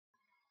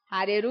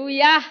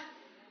Hallelujah.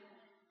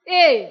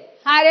 Hey,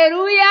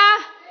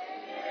 hallelujah.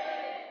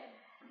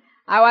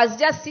 I was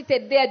just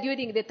seated there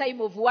during the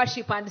time of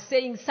worship and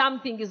saying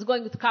something is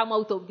going to come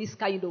out of this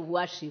kind of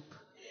worship.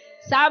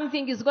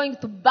 Something is going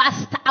to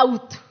burst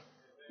out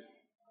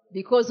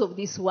because of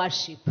this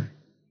worship.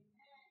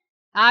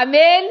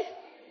 Amen.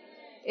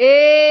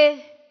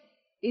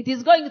 It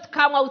is going to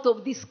come out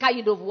of this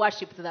kind of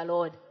worship to the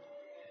Lord.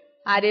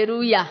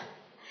 Hallelujah.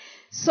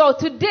 So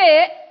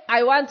today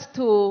I want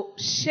to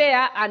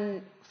share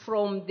and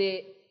from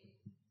the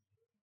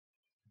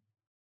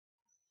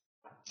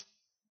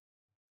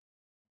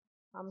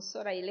I'm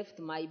sorry I left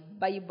my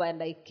Bible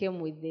and I came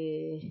with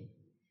the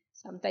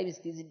sometimes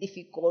it is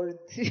difficult.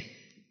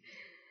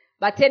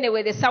 But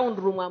anyway, the sound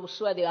room, I'm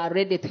sure they are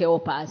ready to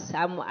help us.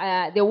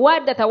 The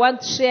word that I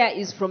want to share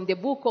is from the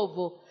book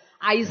of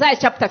Isaiah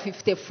chapter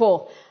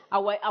 54,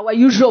 our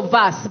usual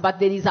verse, but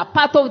there is a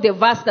part of the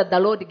verse that the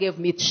Lord gave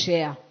me to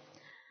share.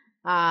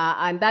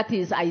 And that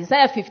is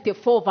Isaiah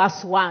 54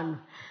 verse 1.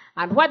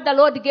 And what the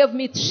Lord gave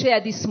me to share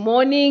this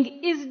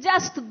morning is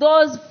just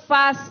those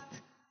first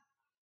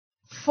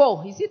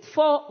four. Is it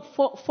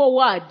four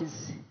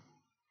words?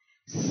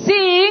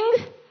 Sing,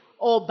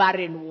 O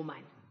barren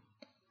woman.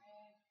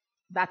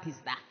 That is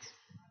that.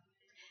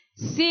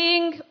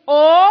 Sing,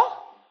 O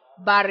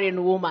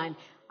barren woman.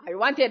 I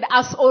wanted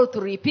us all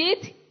to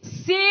repeat.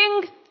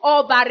 Sing,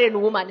 O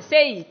barren woman.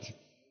 Say it.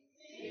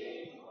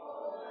 Sing,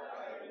 O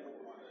barren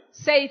woman.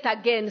 Say it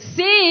again.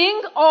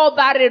 Sing, O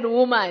barren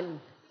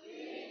woman.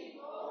 Sing,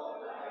 O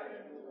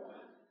barren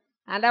woman.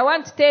 And I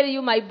want to tell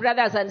you, my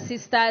brothers and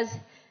sisters,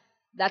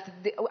 that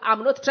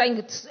I'm not trying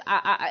to...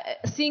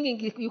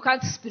 singing, you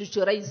can't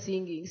spiritualize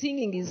singing.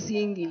 Singing is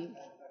singing.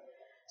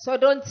 So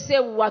don't say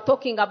we're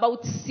talking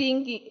about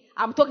singing.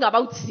 I'm talking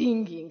about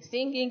singing.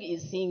 Singing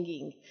is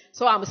singing.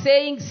 So I'm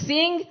saying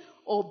sing,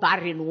 O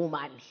barren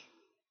woman.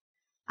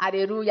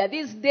 Hallelujah.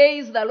 These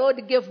days the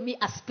Lord gave me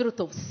a spirit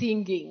of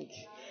singing.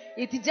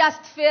 It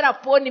just fell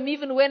upon me.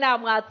 Even when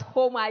I'm at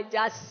home, I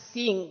just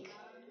sing.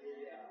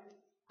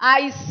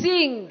 I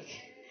sing.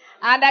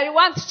 And I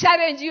want to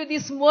challenge you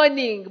this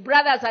morning,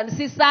 brothers and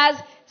sisters,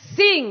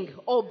 sing,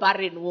 O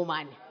barren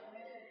woman.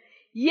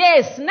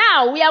 Yes,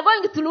 now we are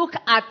going to look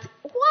at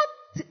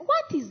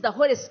what is the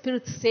Holy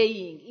Spirit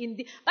saying.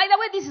 By the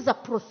way, this is a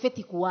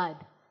prophetic word.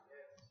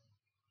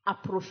 A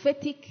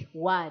prophetic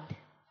word.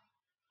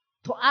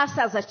 To us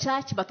as a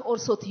church, but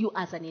also to you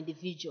as an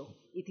individual.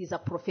 It is a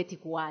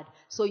prophetic word.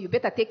 So you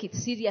better take it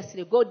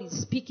seriously. God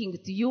is speaking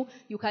to you.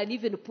 You can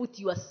even put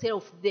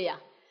yourself there.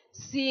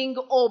 Sing,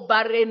 O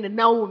barren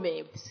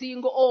Naome.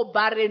 Sing, O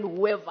barren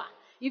whoever.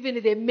 Even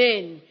the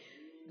men.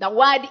 The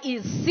word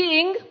is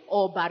sing,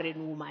 O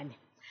barren woman.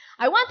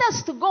 I want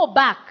us to go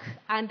back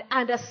and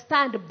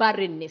understand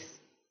barrenness.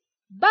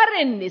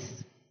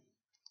 Barrenness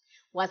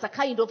was a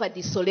kind of a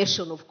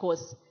desolation, of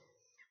course.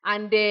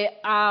 And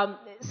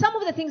some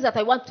of the things that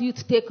I want you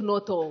to take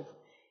note of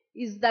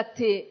is that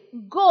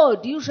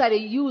God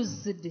usually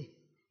used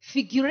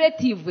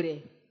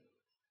figuratively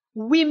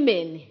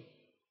women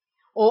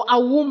or a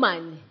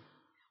woman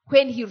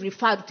when he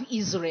referred to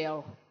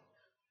Israel.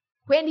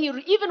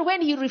 Even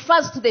when he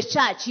refers to the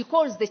church, he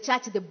calls the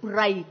church the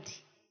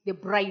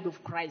bride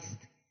of Christ.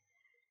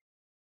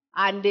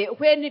 And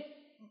when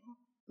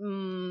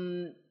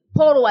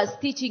Paul was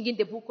teaching in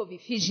the book of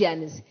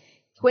Ephesians,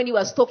 when he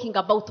was talking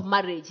about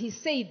marriage, he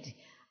said,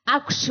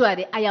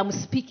 actually, I am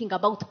speaking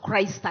about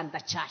Christ and the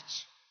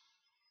church.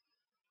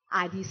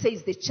 And he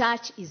says the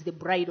church is the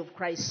bride of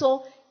Christ.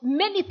 So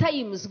many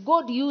times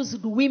God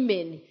used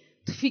women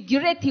to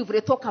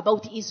figuratively talk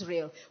about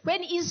Israel.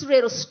 When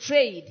Israel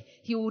strayed,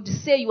 he would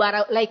say, you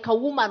are like a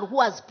woman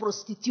who has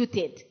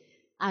prostituted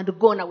and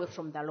gone away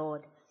from the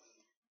Lord.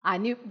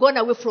 And gone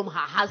away from her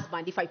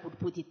husband, if I could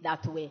put it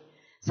that way.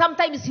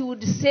 Sometimes he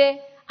would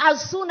say,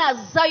 as soon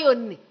as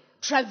Zion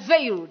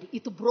travailed,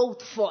 it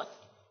brought forth.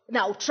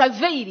 Now,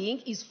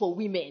 travailing is for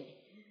women.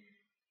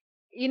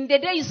 In the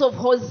days of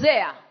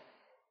Hosea,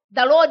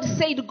 the Lord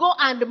said, go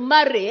and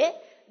marry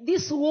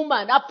this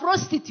woman, a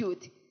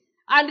prostitute.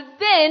 And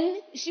then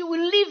she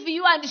will leave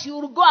you and she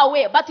will go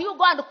away. But you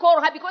go and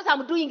call her, because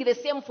I'm doing the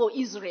same for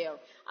Israel.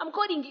 I'm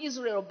calling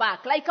Israel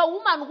back. Like a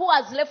woman who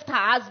has left her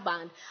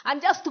husband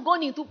and just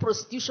gone into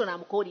prostitution,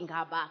 I'm calling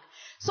her back.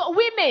 So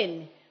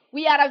women,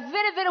 we are a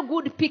very, very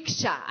good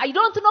picture. I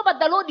don't know, but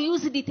the Lord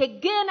used it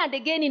again and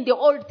again in the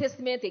Old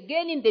Testament,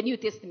 again in the New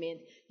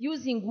Testament,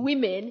 using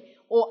women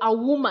or a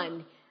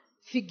woman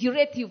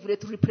figuratively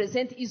to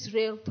represent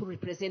Israel, to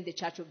represent the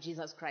Church of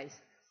Jesus Christ.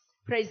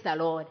 Praise the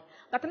Lord.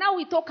 But now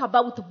we talk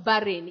about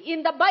barren.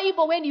 In the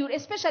Bible,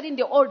 especially in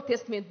the Old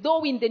Testament,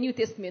 though in the New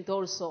Testament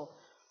also,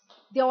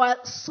 there were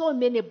so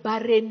many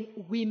barren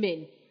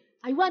women.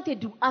 I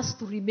wanted us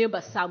to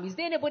remember some. Is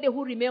there anybody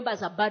who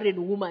remembers a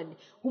barren woman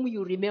whom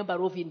you remember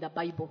of in the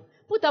Bible?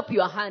 Put up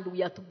your hand.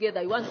 We are together.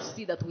 I want to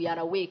see that we are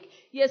awake.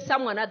 Yes,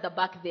 someone at the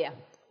back there.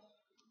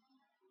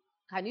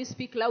 Can you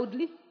speak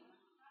loudly?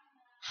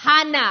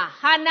 Hannah.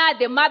 Hannah,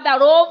 the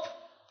mother of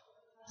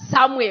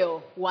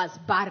Samuel, was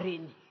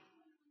barren.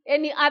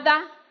 Any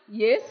other?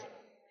 Yes?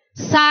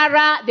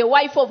 Sarah, the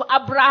wife of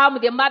Abraham,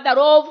 the mother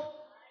of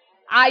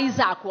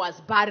Isaac, was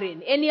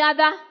barren. Any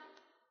other?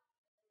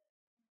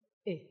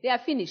 They are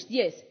finished,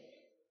 yes.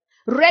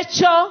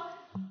 Rachel,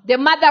 the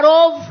mother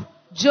of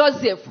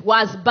Joseph,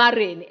 was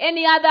barren.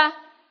 Any other?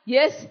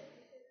 Yes.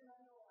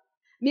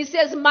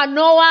 Mrs.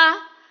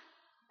 Manoah,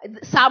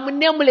 some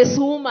nameless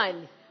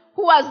woman,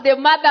 who was the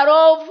mother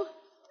of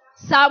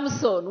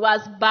Samson,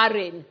 was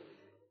barren.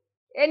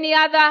 Any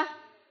other?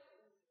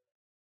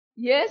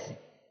 Yes.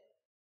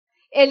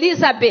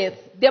 Elizabeth,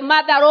 the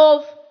mother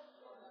of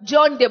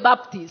John the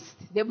Baptist,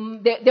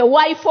 the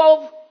wife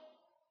of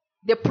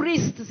the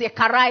priest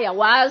Zechariah,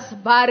 was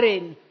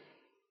barren.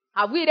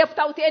 Have we left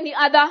out any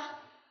other?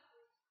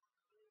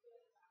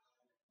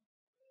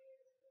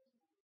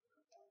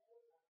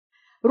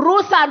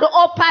 Ruth and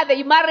Orpah,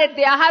 they married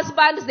their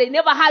husbands. They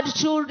never had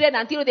children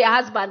until their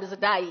husbands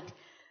died.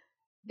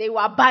 They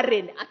were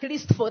barren. At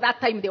least for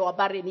that time, they were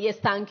barren. Yes,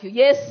 thank you.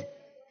 Yes.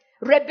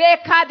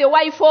 Rebecca, the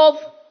wife of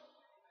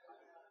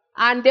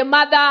and the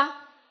mother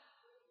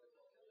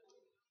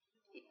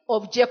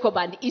of Jacob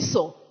and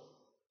Esau,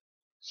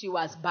 she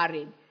was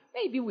barren.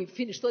 Maybe we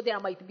finished, so there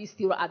might be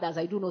still others.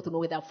 I do not know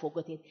whether I've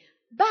forgotten.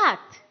 But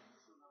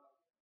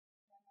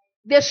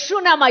the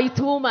Shunammite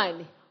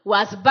woman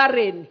was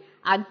barren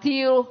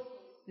until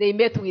they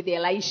met with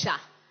Elisha.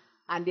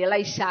 And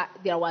Elisha,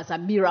 there was a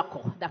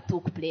miracle that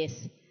took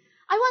place.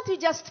 I want to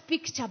just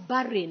picture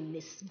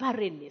barrenness.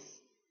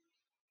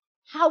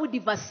 How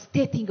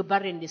devastating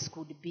barrenness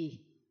could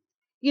be.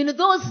 In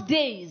those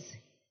days,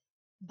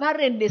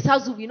 barrenness,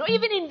 as we know,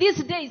 even in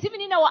these days,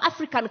 even in our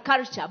African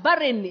culture,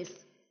 barrenness,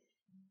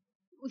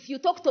 if you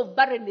talk of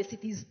barrenness,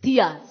 it is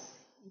tears,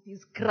 it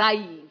is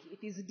crying, it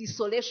is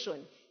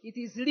desolation, it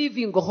is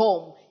leaving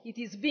home, it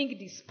is being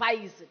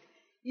despised,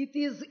 it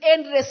is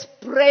endless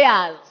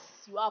prayers.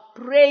 You are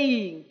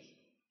praying,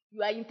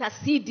 you are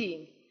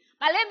interceding.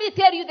 But let me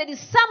tell you, there is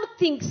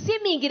something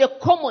seemingly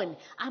common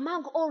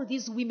among all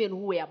these women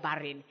who were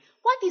barren.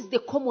 What is the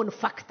common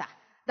factor?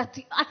 That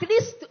at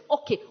least,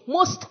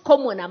 most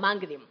common among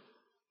them.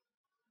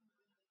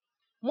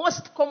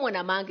 Most common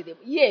among them.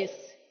 Yes.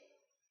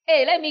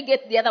 Hey, let me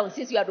get the other one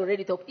since you had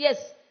already talked. Yes.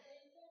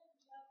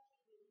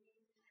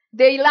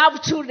 They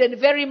love children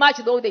very much,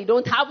 though they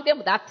don't have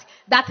them.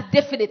 That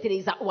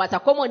definitely was a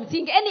common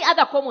thing. Any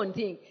other common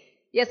thing?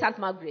 Yes, Aunt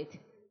Margaret.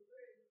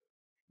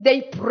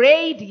 They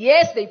prayed.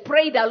 Yes, they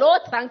prayed a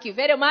lot. Thank you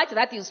very much.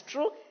 That is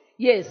true.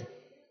 Yes.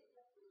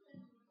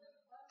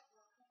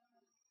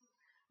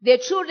 The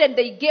children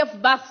they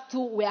gave birth to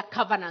were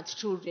covenant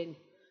children.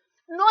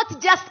 Not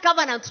just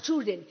covenant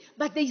children,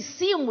 but they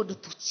seemed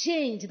to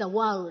change the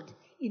world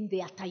in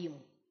their time.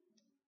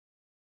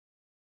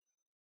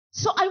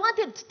 So I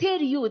wanted to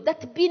tell you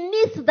that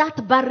beneath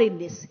that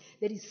barrenness,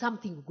 there is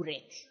something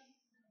great.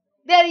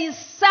 There is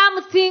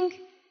something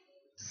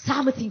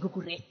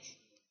great.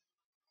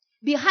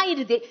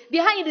 Behind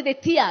the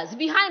tears,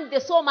 behind the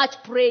so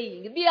much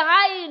praying,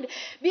 behind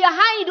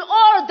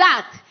all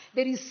that,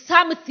 there is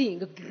something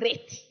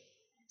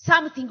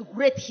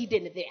great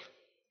hidden there.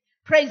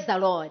 Praise the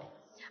Lord.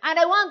 And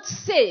I want to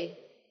say,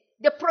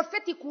 the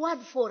prophetic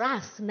word for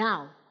us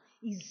now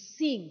is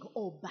sing,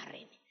 O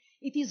barren.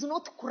 It is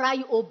not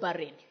cry, O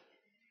barren.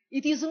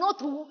 It is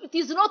not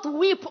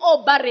weep,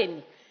 O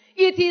barren.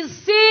 It is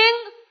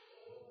sing,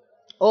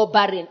 O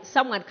barren.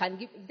 Someone can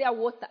give, is there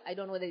water? I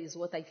don't know whether there is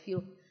water. I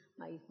feel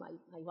my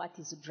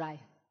water is dry.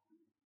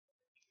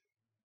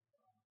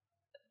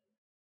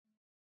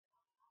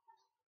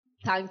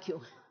 Thank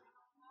you.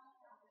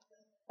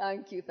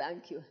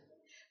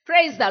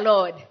 Praise the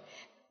Lord.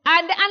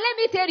 And let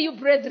me tell you,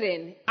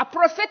 brethren, a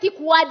prophetic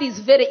word is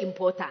very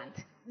important.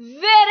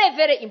 Very,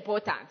 very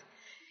important.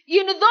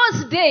 In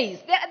those days,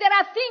 there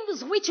are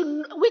things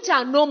which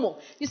are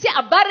normal. You see,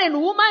 a barren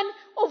woman,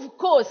 of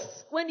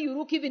course, when you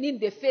look even in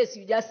the face,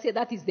 you just say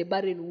that is the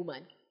barren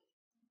woman.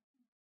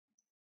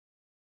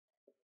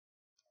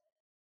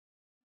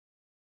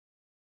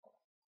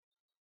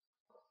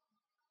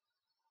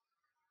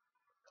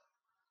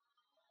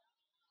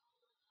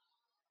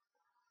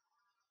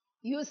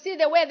 You see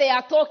the way they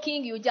are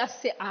talking, you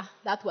just say,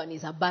 that one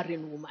is a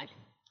barren woman.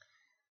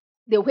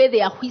 The way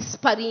they are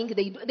whispering,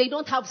 they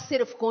don't have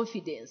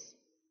self-confidence.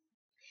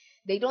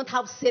 They don't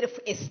have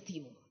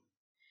self-esteem.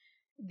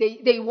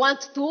 They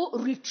want to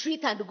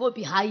retreat and go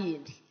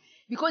behind.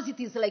 Because it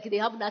is like they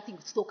have nothing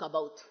to talk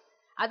about.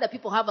 Other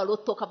people have a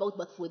lot to talk about,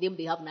 but for them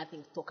they have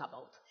nothing to talk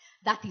about.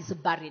 That is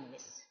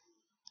barrenness.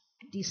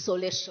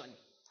 Desolation.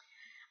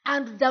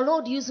 And the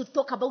Lord used to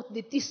talk about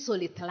the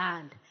desolate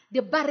land,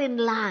 the barren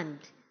land.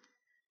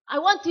 I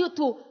want you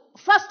to,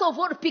 first of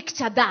all,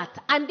 picture that.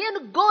 And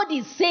then God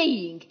is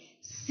saying,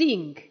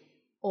 sing,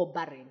 O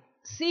barren.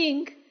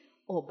 Sing,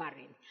 O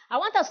barren. I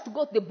want us to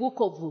go to the book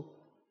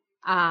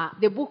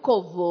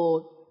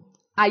of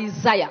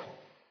Isaiah.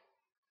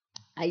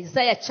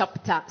 Isaiah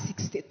chapter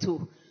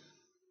 62.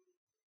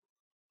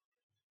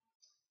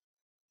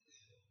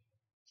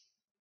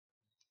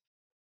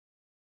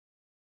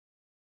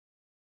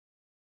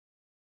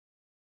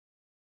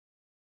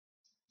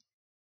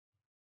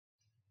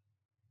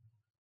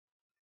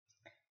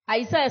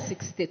 Isaiah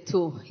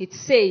 62, it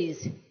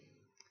says,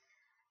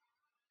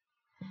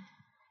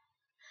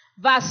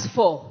 verse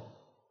 4,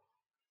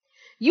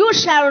 you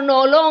shall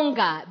no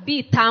longer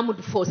be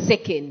termed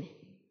forsaken,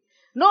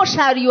 nor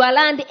shall your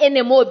land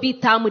anymore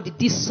be termed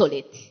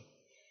desolate,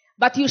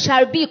 but you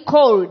shall be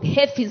called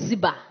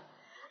Hephzibah,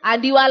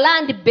 and your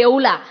land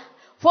Beulah,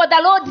 for the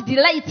Lord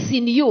delights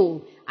in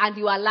you, and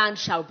your land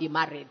shall be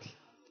married.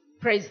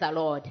 Praise the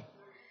Lord.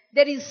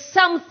 There is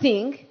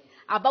something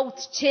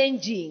about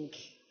changing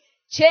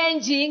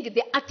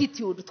the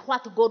attitude to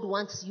what God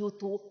wants you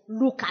to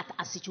look at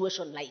a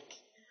situation like.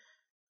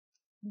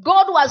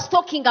 God was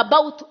talking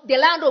about the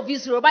land of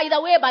Israel. By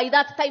the way, by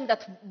that time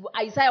that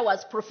Isaiah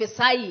was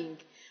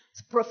prophesied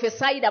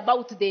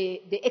about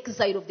the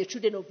exile of the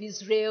children of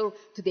Israel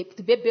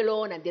to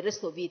Babylon and the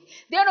rest of it.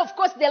 Then, of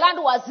course, the land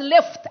was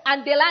left,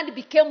 and the land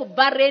became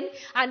barren,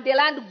 and the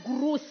land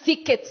grew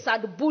thickets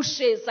and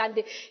bushes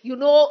and,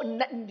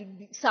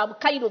 some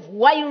kind of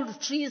wild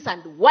trees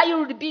and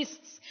wild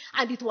beasts,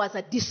 and it was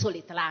a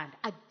desolate land.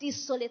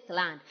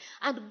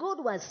 And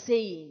God was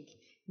saying,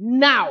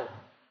 now,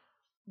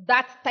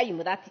 that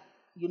time that,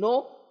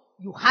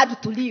 you had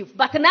to leave.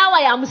 But now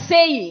I am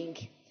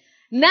saying,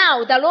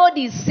 now the Lord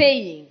is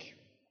saying,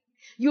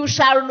 you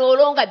shall no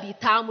longer be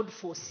termed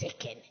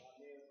forsaken.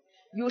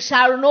 You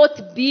shall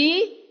not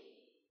be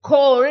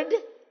called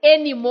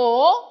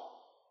anymore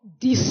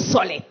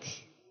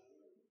desolate.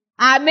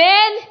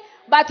 Amen.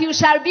 But you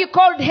shall be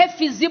called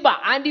Hephzibah,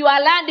 and your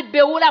land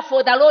Beulah,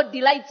 for the Lord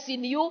delights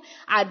in you,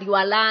 and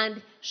your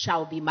land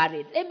shall be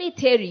married. Let me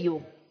tell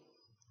you,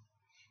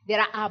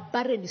 there are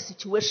barren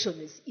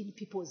situations in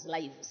people's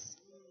lives.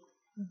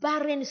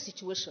 Barren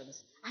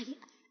situations.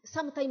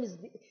 Sometimes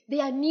they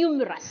are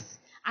numerous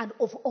and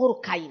of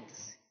all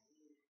kinds.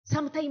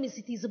 Sometimes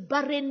it is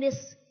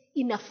barrenness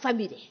in a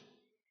family.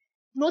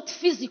 Not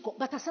physical,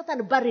 but a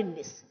certain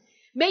barrenness.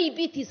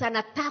 Maybe it is an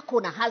attack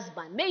on a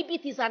husband. Maybe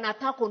it is an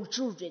attack on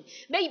children.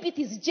 Maybe it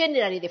is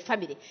generally the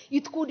family.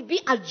 It could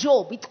be a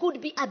job. It could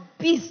be a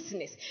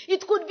business.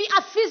 It could be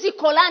a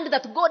physical land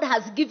that God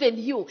has given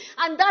you.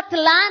 And that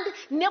land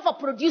never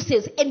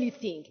produces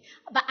anything.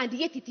 And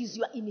yet it is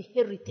your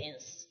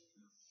inheritance.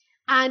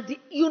 And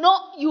you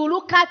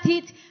look at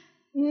it,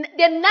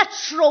 the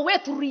natural way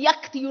to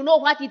react, you know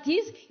what it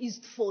is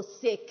to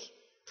forsake,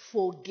 to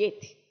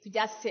forget, to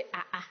just say,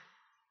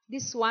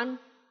 this one,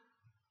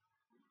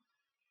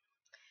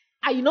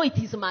 I know it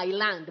is my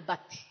land,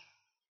 but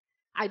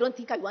I don't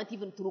think I want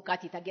even to look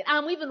at it again.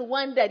 I'm even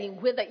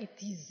wondering whether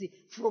it is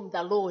from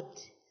the Lord.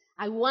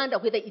 I wonder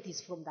whether it is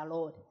from the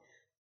Lord.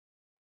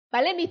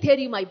 But let me tell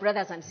you, my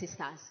brothers and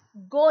sisters,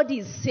 God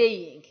is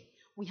saying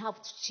we have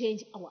to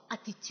change our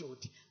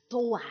attitude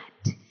toward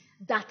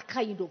that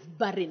kind of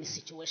barren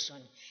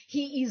situation.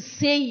 He is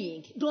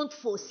saying, don't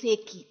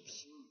forsake it.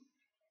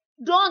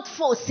 Don't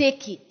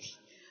forsake it.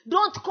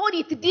 Don't call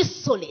it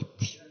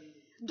desolate.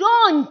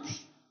 Don't.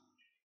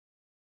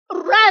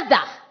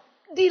 Rather,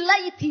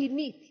 delight in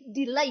it.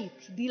 Delight.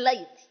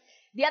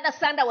 The other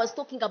Sunday I was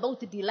talking about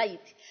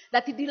delight.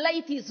 That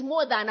delight is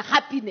more than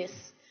happiness.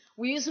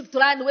 We used to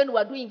learn when we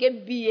were doing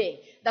MBA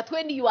that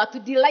when you are to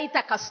delight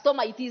a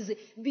customer, it is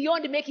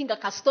beyond making a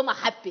customer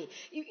happy.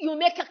 You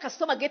make a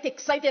customer get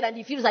excited and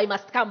he feels, I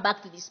must come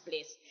back to this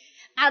place.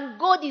 And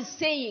God is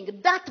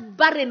saying, that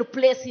barren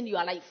place in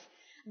your life,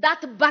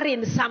 that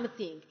barren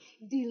something,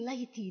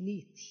 delight in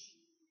it.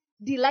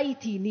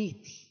 Delight in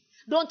it.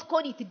 Don't call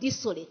it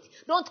desolate.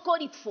 Don't call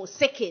it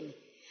forsaken.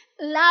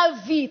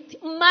 Love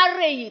it.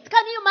 Marry it.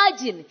 Can you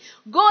imagine?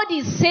 God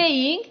is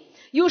saying,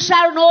 you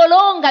shall no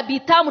longer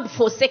be termed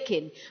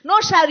forsaken,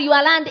 nor shall your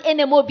land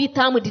anymore be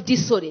termed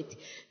desolate.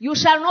 You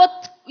shall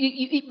not,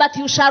 but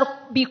you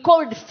shall be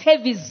called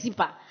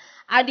Hephzibah,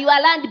 and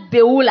your land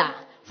Beulah.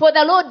 For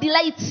the Lord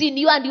delights in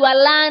you, and your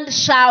land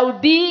shall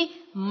be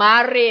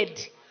married.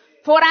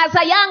 For as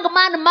a young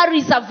man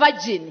marries a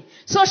virgin,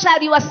 so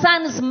shall your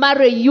sons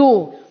marry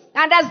you.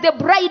 And as the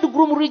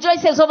bridegroom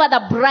rejoices over the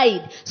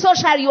bride, so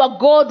shall your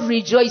God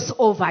rejoice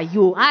over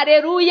you.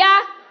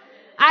 Hallelujah.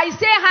 I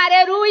say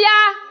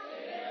hallelujah.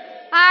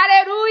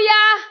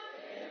 Hallelujah.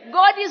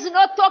 God is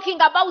not talking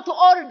about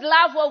old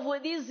love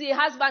of these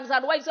husbands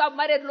and wives who have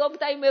married a long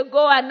time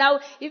ago, and now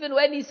even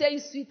when he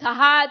says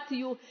sweetheart,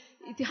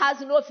 it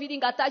has no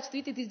feeling attached to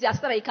it. It is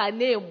just like a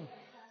name.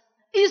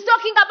 He's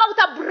talking about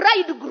a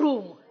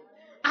bridegroom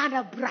and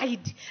a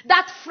bride.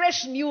 That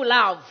fresh new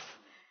love.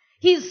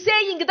 He's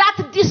saying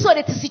that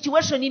desolate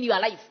situation in your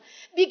life,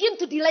 begin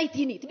to delight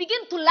in it.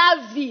 Begin to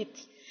love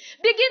it.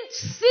 Begin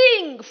to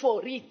sing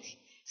for it.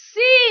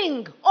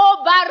 Sing,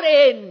 O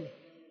barren.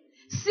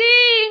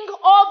 Sing,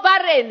 O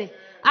barren.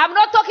 I'm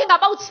not talking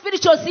about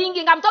spiritual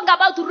singing. I'm talking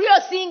about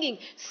real singing.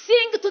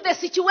 Sing to the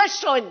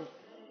situation.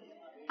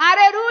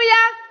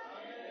 Hallelujah.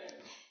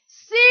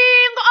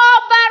 Sing, O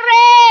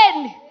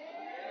barren.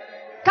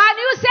 Can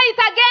you say it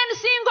again?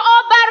 Sing,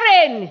 O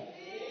barren.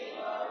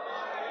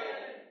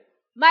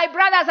 My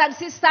brothers and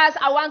sisters,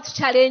 I want to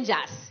challenge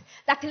us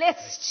that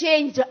let's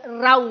change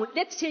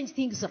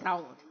things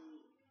around.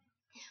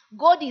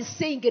 God is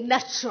saying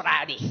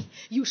naturally,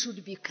 you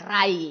should be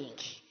crying.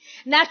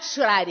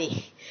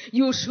 Naturally,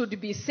 you should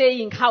be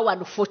saying, how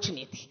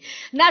unfortunate.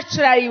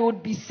 Naturally, you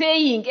would be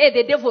saying, hey,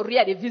 the devil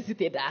really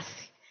visited us.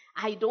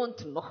 I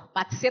don't know.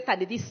 But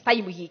Satan, this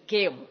time he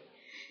came.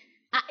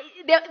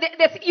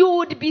 You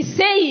would be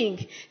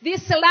saying,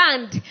 this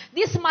land,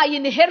 this my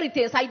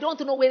inheritance, I don't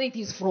know whether it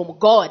is from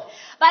God.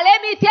 But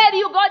let me tell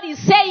you, God is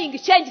saying,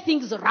 change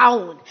things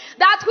around.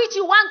 That which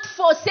you want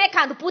forsake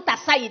and put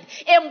aside,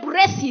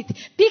 embrace it,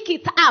 pick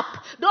it up.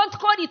 Don't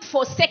call it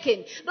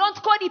forsaken.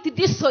 Don't call it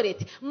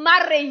desolate.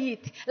 Marry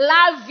it,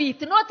 love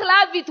it. Not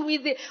love it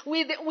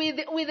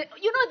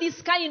with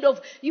this kind of,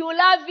 you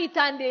love it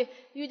and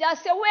you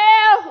just say,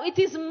 well, it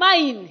is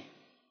mine.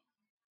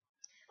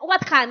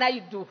 What can I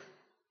do?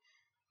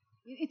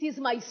 It is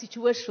my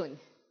situation.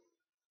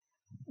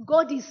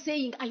 God is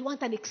saying, I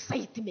want an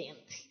excitement.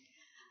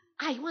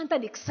 I want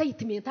an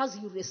excitement as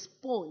you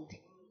respond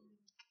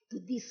to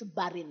this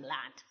barren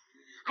land.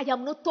 I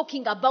am not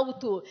talking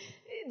about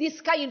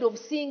this kind of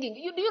singing.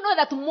 Do you know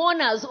that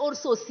mourners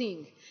also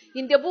sing?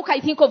 In the book,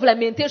 I think of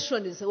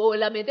Lamentations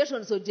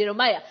or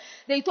Jeremiah,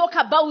 they talk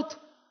about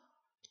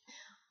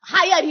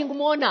hiring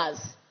mourners.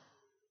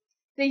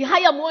 They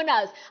hire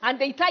mourners and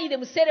they tie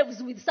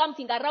themselves with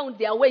something around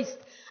their waist.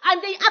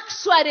 And they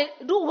actually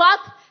do what?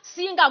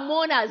 Sing a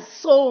mourner's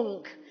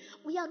song.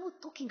 We are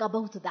not talking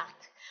about that.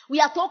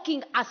 We are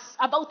talking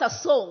about a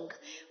song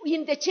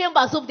in the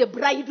chambers of the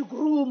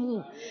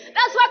bridegroom.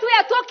 That's what we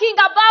are talking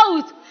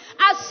about.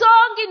 A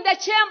song in the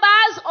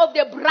chambers of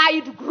the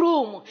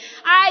bridegroom.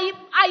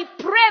 I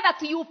pray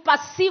that you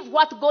perceive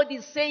what God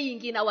is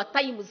saying in our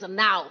times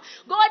now.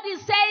 God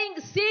is saying,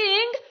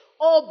 sing,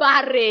 O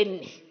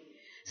barren.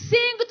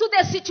 Sing to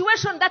the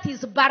situation that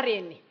is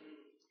barren.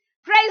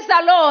 Praise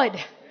the Lord.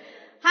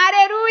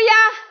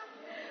 Hallelujah.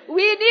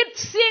 We need to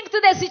sing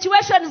to the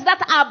situations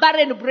that are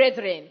barren,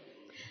 brethren.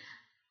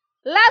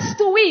 Last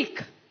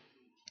week,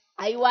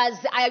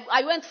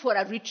 I went for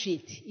a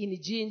retreat in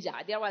Ginger.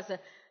 There was a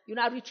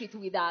retreat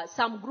with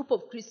some group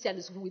of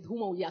Christians with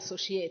whom we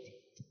associate.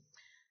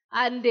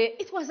 And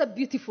it was a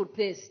beautiful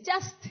place,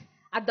 just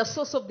at the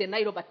source of the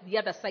Nile, but the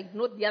other side,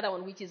 not the other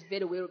one which is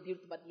very well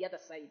built, but the other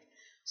side,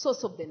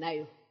 source of the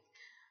Nile.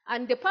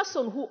 And the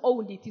person who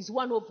owned it is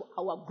one of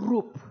our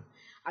group.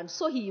 And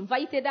so he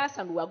invited us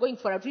and we were going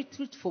for a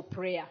retreat for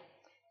prayer.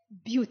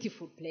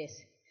 Beautiful place.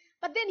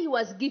 But then he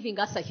was giving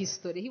us a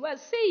history. He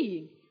was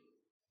saying,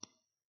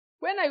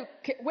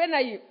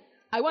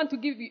 I want to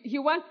give you, he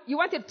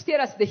wanted to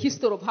tell us the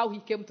history of how he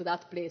came to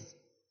that place.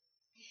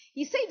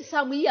 He said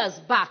some years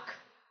back,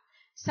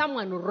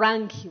 someone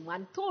rang him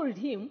and told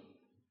him,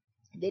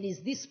 there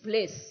is this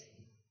place.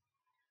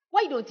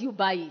 Why don't you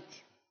buy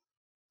it?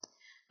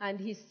 And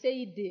he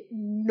said,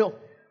 no.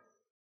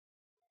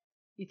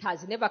 It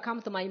has never come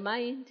to my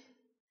mind.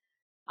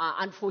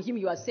 And for him,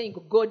 he was saying,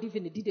 God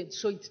even didn't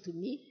show it to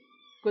me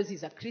because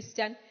he's a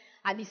Christian.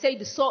 And he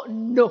said, so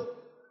no,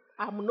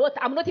 I'm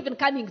not even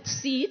coming to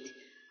see it,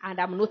 and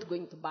I'm not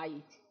going to buy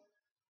it.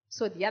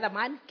 So the other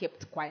man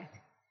kept quiet.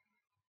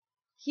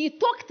 He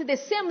talked the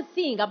same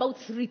thing about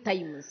 3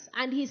 times.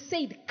 And he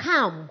said,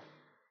 come.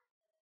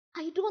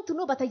 I don't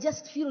know, but I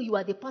just feel you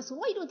are the person.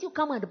 Why don't you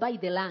come and buy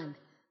the land?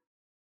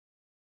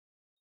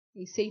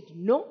 He said,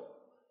 no,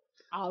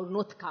 I will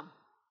not come.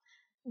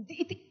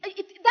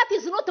 That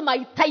is not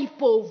my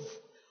type of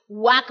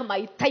work,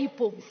 my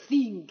type of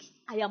thing.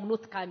 I am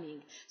not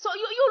coming. So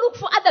you look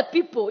for other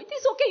people. It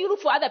is okay, you look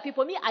for other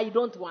people. Me, I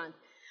don't want.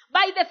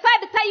 By the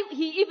 3rd time,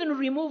 he even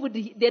removed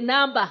the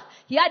number.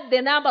 He had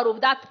the number of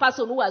that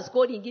person who was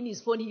calling in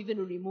his phone. He even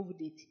removed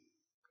it.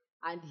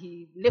 And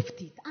he left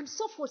it. And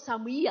so for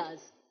some years,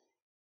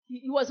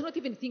 he was not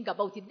even thinking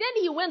about it.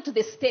 Then he went to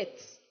the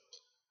States.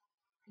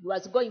 He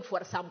was going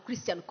for some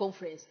Christian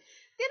conference.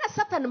 Then a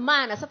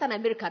certain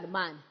American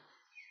man,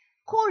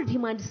 called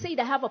him and said,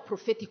 I have a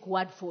prophetic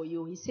word for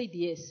you. He said,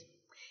 yes.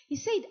 He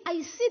said,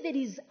 I see there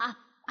is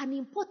an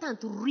important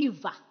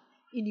river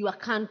in your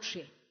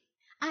country.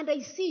 And I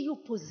see you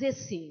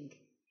possessing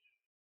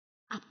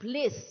a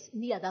place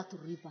near that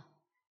river.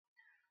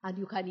 And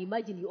you can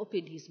imagine he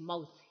opened his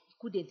mouth. He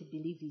couldn't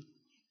believe it.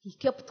 He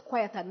kept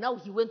quiet and now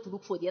he went to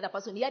look for the other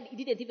person.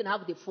 He didn't even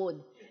have the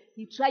phone.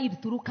 He tried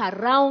to look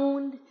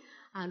around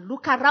and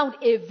look around.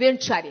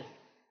 Eventually,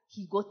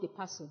 he got the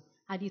person.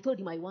 And he told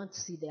him, I want to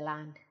see the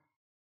land.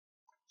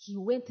 He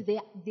went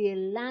there. The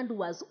land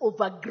was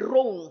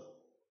overgrown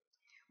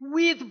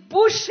with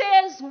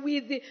bushes,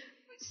 with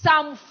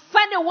some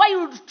funny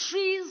wild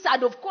trees.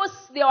 And of course,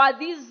 there were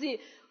these,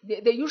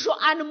 the usual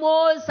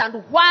animals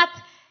and what.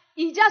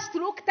 He just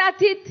looked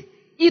at it.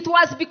 It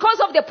was because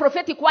of the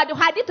prophetic word.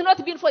 Had it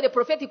not been for the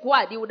prophetic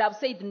word, he would have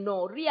said,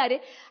 no, really,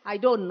 I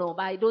don't know,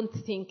 but I don't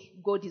think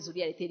God is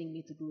really telling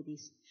me to do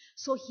this.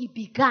 So he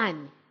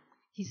began.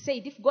 He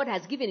said, if God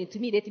has given it to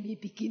me, let me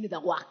begin the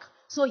work.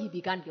 So he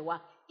began the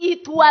work.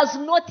 It was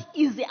not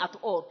easy at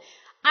all.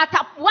 At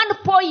one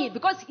point,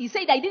 because he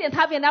said, I didn't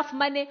have enough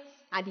money,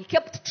 and he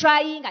kept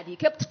trying,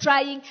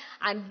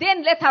 and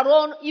then later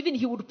on, even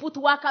he would put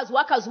workers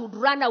would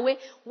run away.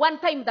 One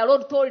time the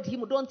Lord told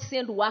him, don't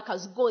send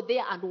workers, go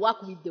there and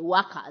work with the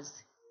workers.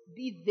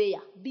 Be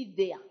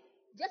there.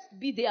 Just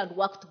be there and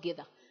work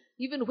together.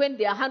 Even when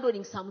they are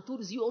handling some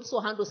tools, you also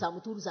handle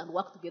some tools and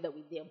work together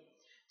with them.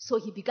 So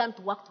he began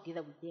to work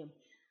together with them.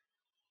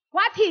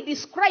 What he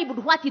described,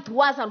 what it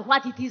was and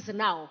what it is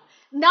now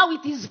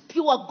it is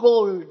pure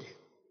gold.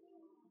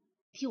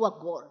 Pure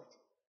gold.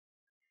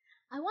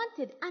 I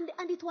wanted,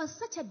 and it was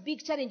such a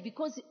big challenge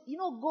because,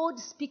 God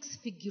speaks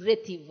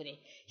figuratively.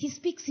 He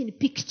speaks in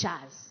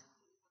pictures.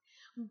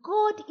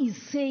 God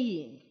is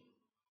saying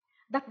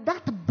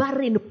that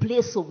barren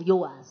place of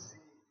yours,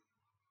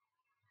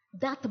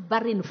 that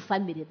barren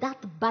family,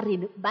 that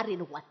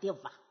barren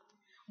whatever,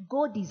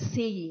 God is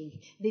saying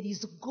there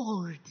is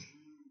gold.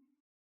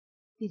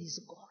 There is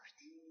gold.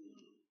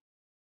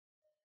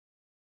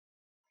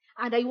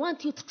 And I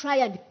want you to try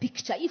and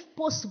picture, if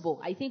possible.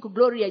 I think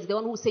Gloria is the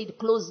one who said,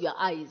 close your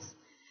eyes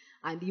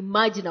and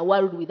imagine a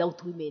world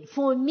without women.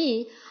 For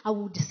me, I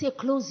would say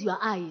close your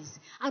eyes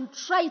and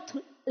try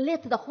to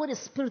let the Holy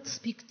Spirit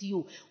speak to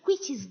you.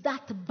 Which is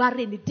that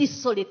barren,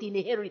 desolate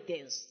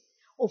inheritance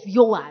of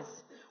yours,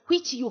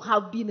 which you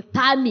have been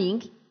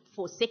turning,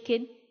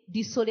 forsaken,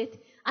 desolate,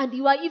 and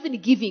you are even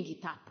giving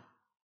it up.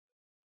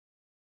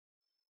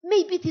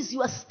 Maybe it is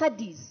your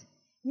studies.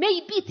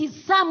 Maybe it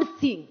is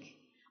something.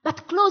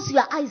 But close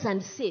your eyes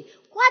and say,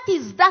 what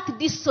is that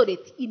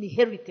desolate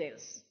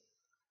inheritance?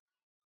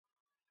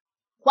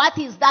 What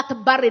is that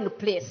barren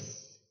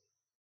place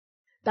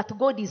that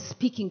God is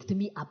speaking to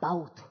me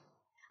about?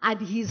 And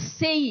he's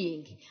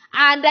saying,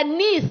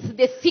 underneath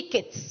the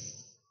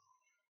thickets,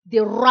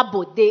 the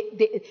rubble,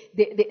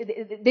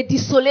 the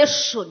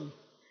desolation,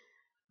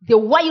 the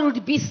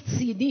wild beasts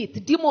in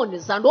it,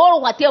 demons and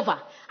all whatever,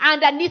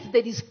 underneath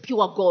there is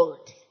pure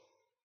gold.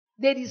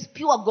 There is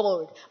pure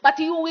gold. But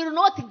you will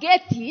not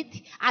get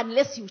it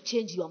unless you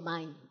change your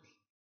mind.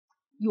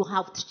 You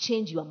have to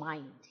change your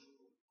mind.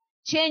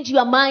 Change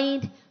your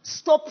mind.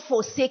 Stop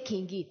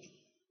forsaking it.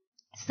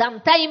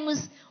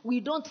 Sometimes we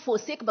don't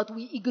forsake, but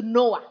we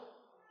ignore.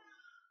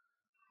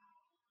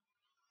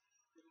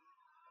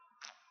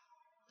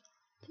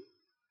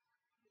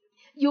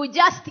 You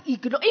just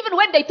ignore. Even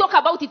when they talk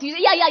about it, you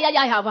say, yeah,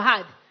 I have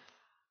heard.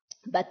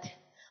 But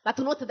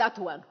not that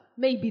one.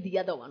 Maybe the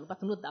other one,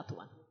 but not that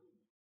one.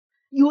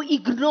 You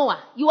ignore.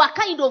 You are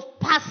kind of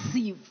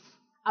passive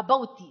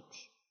about it.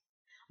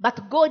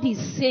 But God is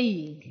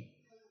saying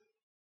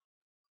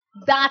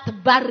that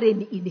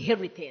barren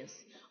inheritance.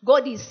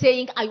 God is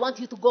saying, I want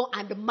you to go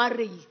and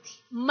marry it.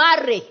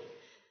 Marry.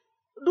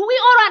 Do we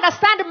all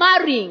understand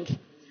marrying? Do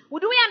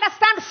we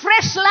understand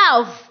fresh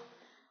love?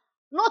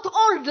 Not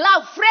old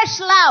love, fresh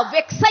love,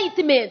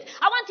 excitement.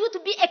 I want you to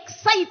be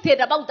excited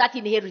about that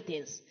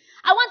inheritance.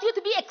 I want you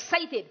to be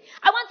excited.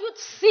 I want you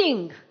to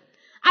sing.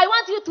 I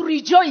want you to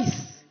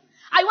rejoice.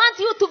 I want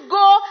you to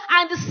go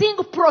and sing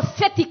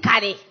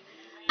prophetically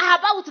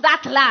about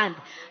that land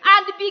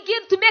and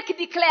begin to make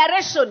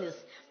declarations.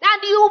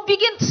 And you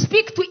begin to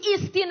speak to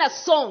East in a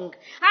song.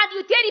 And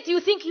you tell it you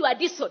think you are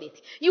desolate.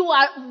 You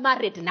are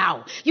married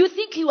now. You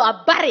think you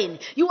are barren.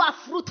 You are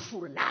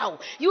fruitful now.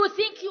 You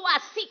think you are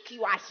sick.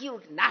 You are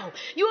healed now.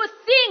 You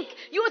think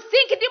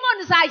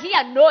demons are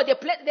here. No,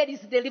 there is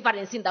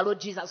deliverance in the Lord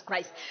Jesus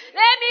Christ.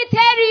 Let me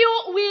tell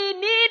you, we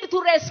need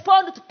to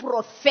respond to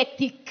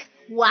prophetic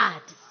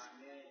words.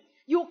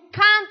 You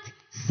can't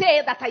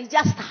say that I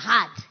just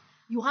heard.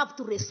 You have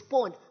to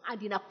respond,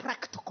 and in a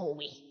practical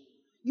way.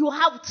 You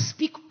have to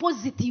speak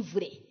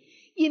positively.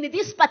 In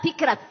this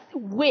particular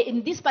way,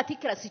 in this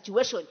particular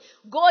situation,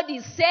 God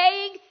is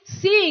saying,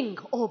 sing,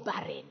 O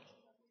barren.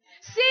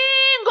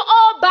 Sing,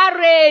 O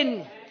barren.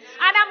 And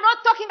I'm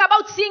not talking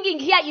about singing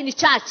here in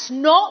church.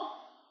 No.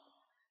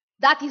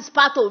 That is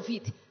part of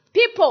it.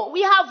 People,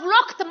 we have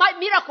locked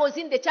miracles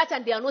in the church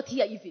and they are not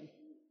here even.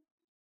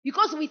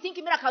 Because we think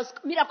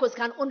miracles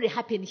can only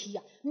happen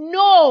here.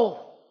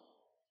 No.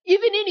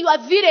 Even in your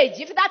village,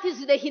 if that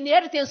is the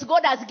inheritance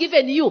God has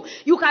given you,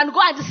 you can go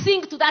and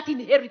sing to that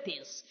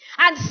inheritance.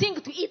 And sing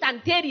to it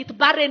and tell it,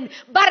 barren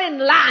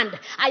land,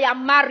 I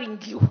am marrying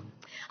you.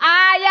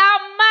 I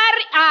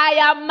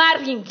am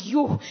marrying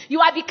you.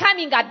 You are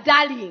becoming a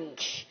darling.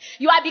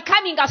 You are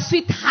becoming a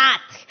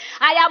sweetheart.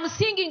 I am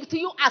singing to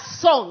you a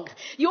song.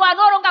 You are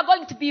no longer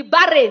going to be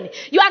barren.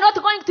 You are not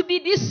going to be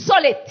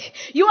desolate.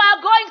 You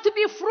are going to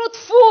be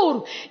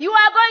fruitful. You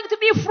are going to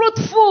be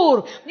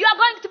fruitful. You are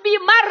going to be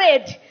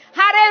married.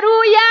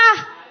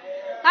 Hallelujah.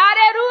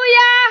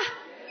 Hallelujah.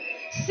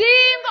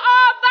 Sing,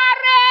 oh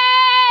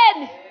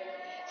barren.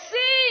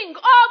 Sing,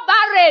 oh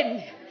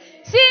barren.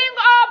 Sing,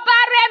 oh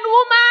barren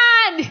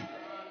woman.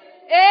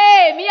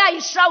 Hey, me I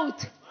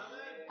shout.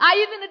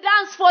 I even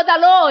dance for the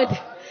Lord.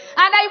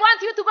 And I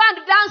want you to go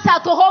and dance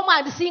at home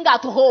and sing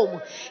at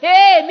home.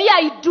 Hey, me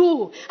I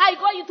do. I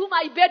go into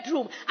my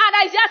bedroom and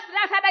I just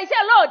dance and I say,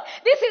 Lord,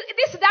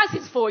 this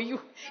dance is for you.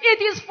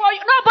 It is for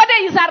you. Nobody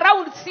is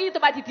around to see it,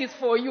 but it is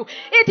for you.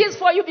 It is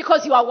for you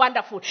because you are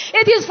wonderful.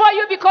 It is for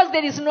you because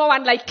there is no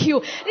one like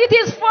you.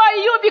 It is for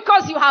you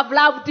because you have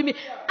loved me.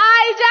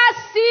 I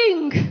just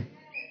sing.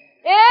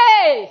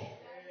 Hey,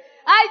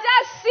 I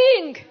just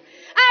sing.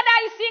 And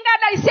I sing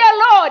and I say,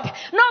 Lord,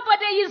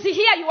 nobody is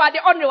here. You are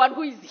the only one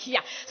who is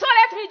here. So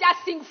let me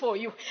just sing for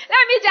you.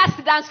 Let me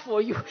just dance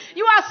for you.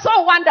 You are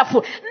so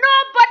wonderful.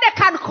 Nobody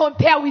can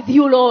compare with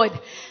you, Lord.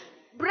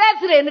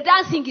 Brethren,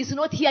 dancing is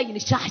not here in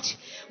church.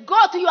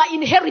 Go to your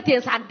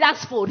inheritance and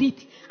dance for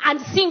it. And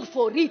sing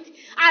for it.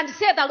 And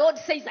say, the Lord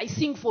says, I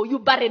sing for you,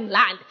 barren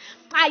land.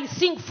 I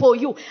sing for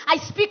you. I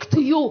speak to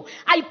you.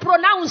 I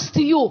pronounce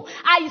to you.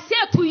 I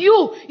say to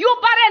you, you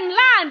barren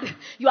land,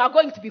 you are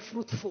going to be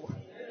fruitful.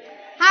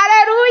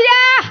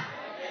 Hallelujah.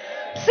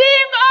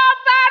 Sing, O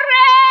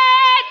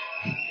barren.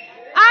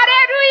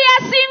 Hallelujah.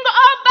 Sing,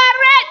 O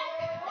barren.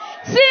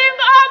 Sing,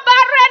 O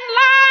barren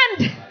land.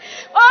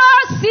 Oh,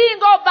 sing,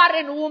 O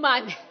barren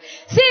woman.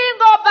 Sing,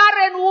 O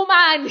barren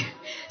woman.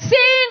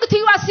 Sing to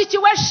your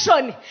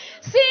situation.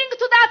 Sing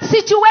to that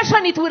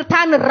situation. It will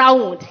turn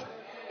around.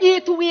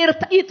 It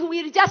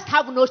will just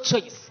have no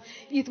choice.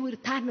 It will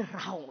turn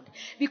around.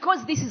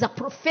 Because this is a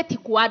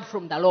prophetic word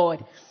from the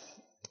Lord.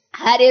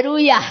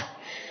 Hallelujah.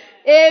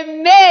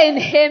 Amen.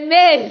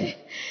 Amen.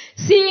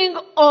 Sing,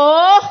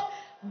 O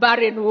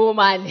barren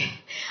woman.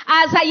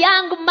 As a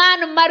young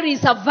man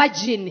marries a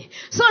virgin,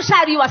 so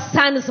shall your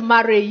sons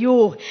marry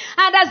you.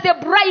 And as the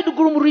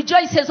bridegroom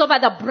rejoices over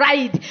the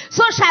bride,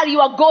 so shall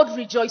your God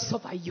rejoice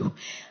over you.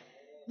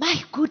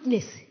 My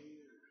goodness.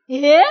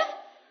 Yeah?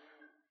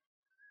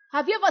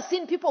 Have you ever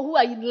seen people who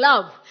are in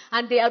love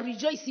and they are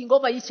rejoicing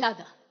over each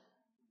other?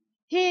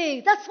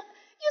 Hey, that's,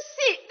 you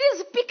see,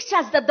 these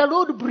pictures that the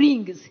Lord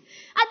brings. And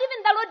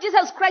even the Lord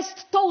Jesus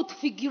Christ taught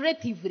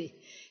figuratively.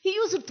 He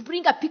used to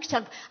bring a picture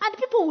and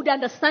people would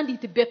understand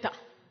it better.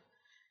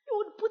 He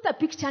would put a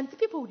picture and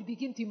people would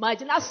begin to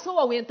imagine. I saw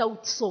I went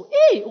out so.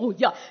 Hey, oh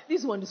yeah,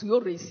 these ones we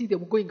already see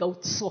them going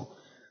out so.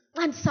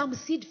 And some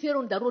seed fell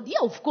on the road.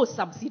 Yeah, of course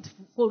some seed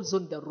falls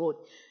on the road.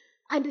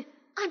 And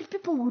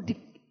people would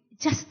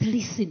just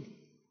listen.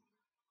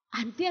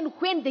 And then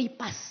when they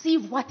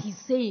perceive what he's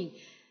saying,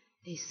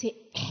 they say,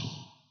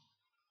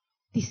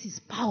 this is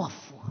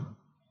powerful.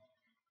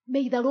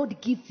 May the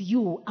Lord give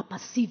you a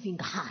perceiving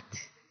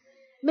heart.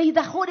 May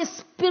the Holy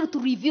Spirit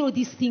reveal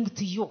this thing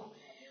to you.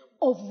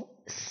 Of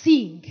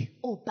sing,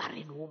 O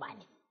barren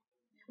woman.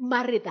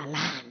 Marry the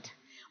land.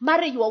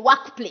 Marry your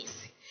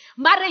workplace.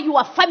 Marry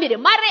your family.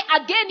 Marry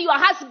again your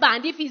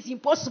husband if it's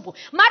impossible.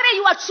 Marry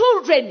your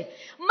children.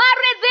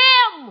 Marry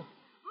them.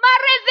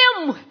 Marry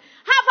them.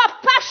 Have a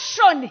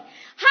passion.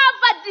 Have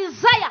a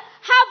desire.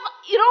 Have,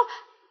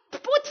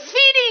 put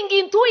feeling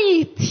into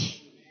it.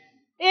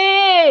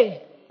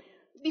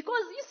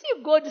 Because you see,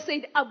 God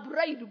said a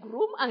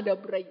bridegroom and a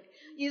bride.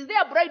 Is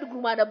there a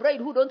bridegroom and a bride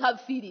who don't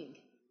have feeling?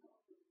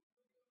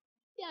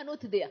 They are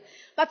not there.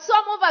 But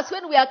some of us,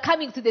 when we are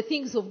coming to the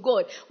things of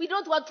God, we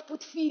don't want to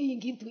put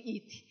feeling into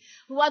it.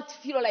 We want to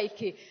feel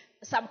like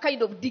some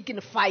kind of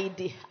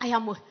dignified.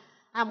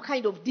 I'm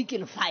kind of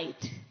dignified.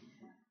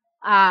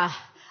 I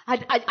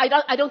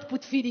don't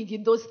put feeling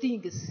in those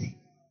things.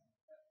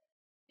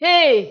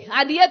 Hey,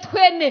 and yet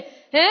when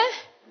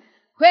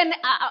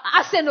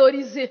Arsenal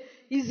is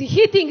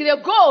hitting the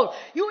goal,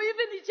 you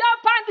even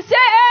jump and say,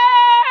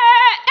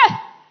 eh.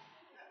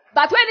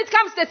 But when it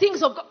comes to the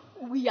things of God,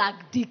 we are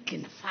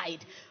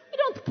dignified. We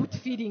don't put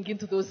feeling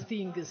into those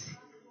things.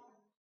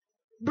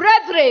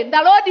 Brethren,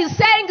 the Lord is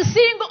saying,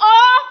 sing,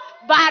 O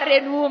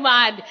barren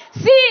woman.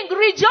 Sing,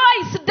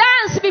 rejoice,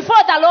 dance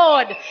before the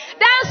Lord.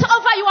 Dance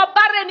over your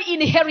barren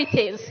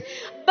inheritance.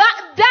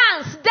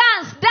 Dance.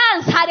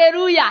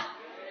 Hallelujah.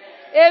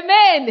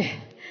 Amen.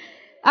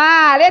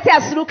 Let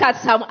us look at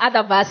some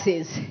other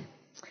verses.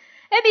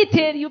 Let me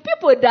tell you,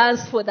 people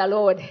dance for the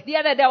Lord. The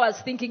other day I was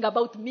thinking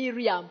about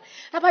Miriam.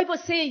 The Bible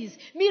says,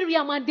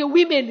 Miriam and the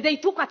women, they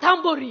took a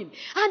tambourine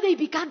and they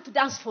began to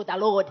dance for the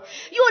Lord.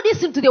 You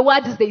listen to the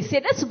words they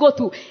said. Let's go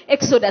to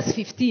Exodus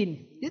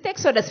 15. Is it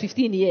Exodus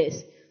 15?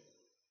 Yes.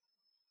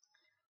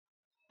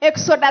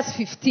 Exodus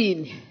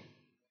 15.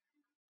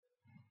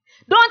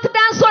 Don't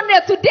dance on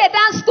today,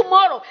 dance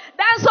tomorrow.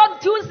 Dance on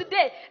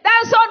Tuesday.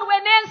 Dance on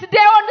Wednesday,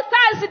 on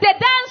Thursday.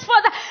 Dance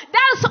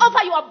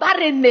over your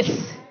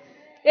barrenness.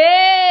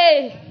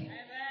 Hey,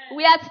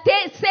 we are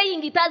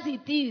saying it as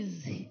it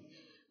is.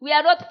 We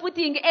are not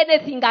putting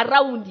anything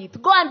around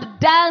it. Go and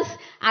dance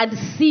and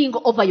sing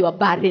over your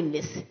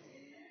barrenness.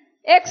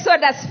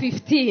 Exodus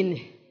 15.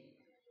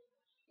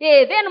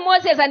 Hey, then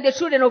Moses and the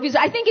children of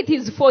Israel, I think it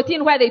is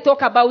 14 where they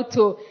talk about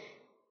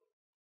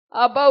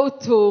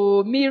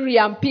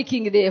Miriam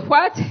picking the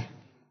what?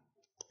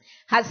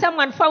 Has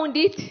someone found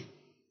it?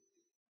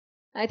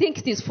 I think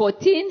it is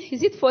 14.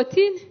 Is it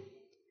 14?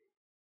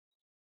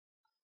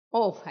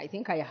 Oh, I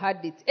think I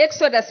heard it.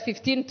 Exodus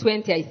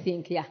 15:20, I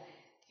think. Yeah,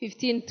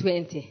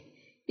 15:20.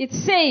 It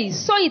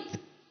says, so it...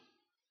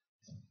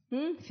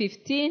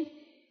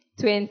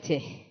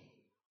 15:20.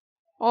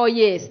 Oh,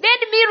 yes.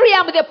 Then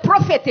Miriam, the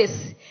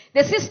prophetess,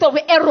 the sister of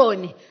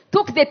Aaron,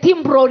 took the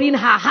timbrel in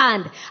her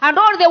hand. And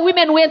all the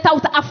women went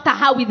out after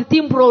her with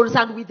timbrels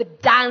and with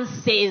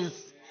dances.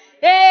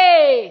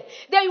 Hey!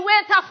 They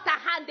went after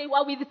her and they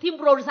were with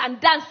timbrels and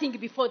dancing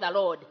before the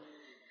Lord.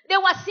 They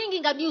were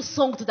singing a new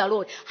song to the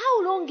Lord.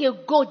 How long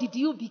ago did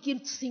you begin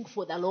to sing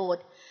for the Lord?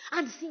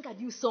 And sing a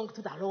new song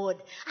to the Lord.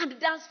 And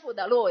dance for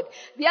the Lord.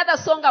 The other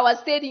song I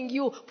was telling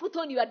you, put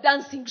on your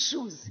dancing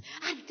shoes.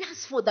 And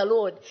dance for the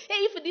Lord. Hey,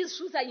 if these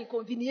shoes are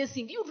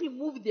inconveniencing, you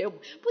remove them.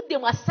 Put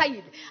them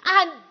aside.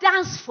 And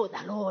dance for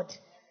the Lord.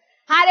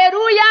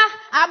 Hallelujah.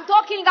 I'm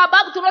talking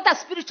about not a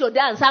spiritual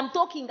dance. I'm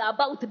talking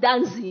about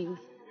dancing.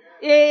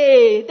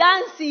 Hey,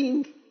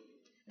 dancing.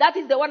 That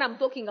is the one I'm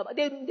talking about.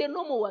 The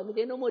normal one.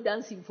 The normal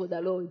dancing for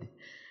the Lord.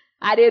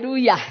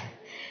 Hallelujah.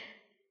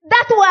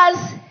 That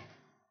was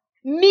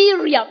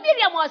Miriam.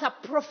 Miriam was a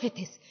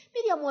prophetess.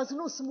 Miriam was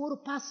no small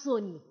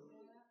person.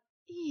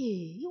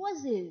 He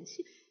wasn't.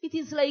 It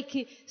is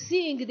like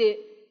seeing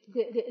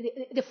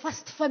the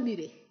first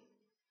family.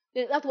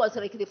 That was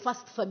like the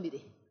first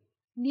family.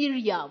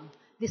 Miriam,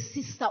 the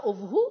sister of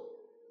who?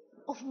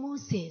 Of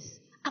Moses.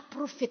 A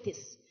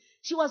prophetess.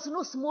 She was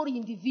no small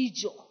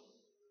individual.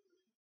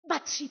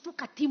 But she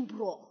took a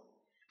timbrel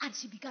and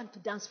she began to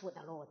dance for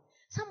the Lord.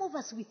 Some of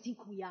us, we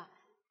think we are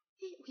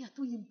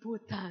too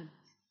important.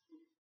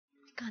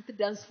 We can't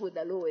dance for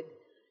the Lord.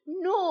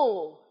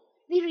 No.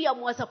 Miriam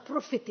was a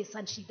prophetess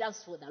and she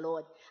danced for the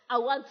Lord. I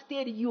want to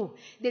tell you,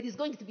 there is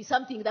going to be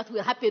something that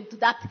will happen to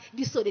that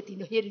desolate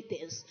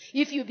inheritance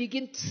if you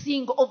begin to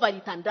sing over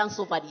it and dance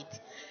over it.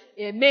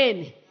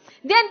 Amen.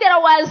 Then there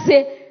was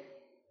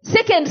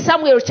 2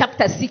 Samuel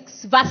chapter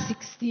 6, verse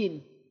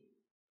 16.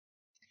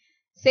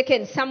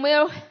 2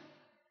 Samuel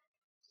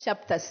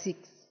chapter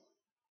 6.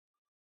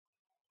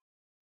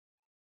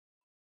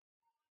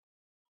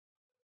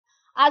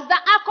 As the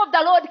ark of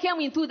the Lord came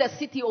into the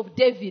city of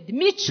David,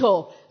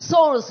 Michal,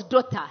 Saul's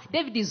daughter,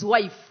 David's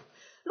wife,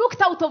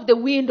 looked out of the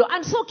window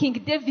and saw King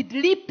David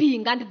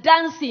leaping and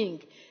dancing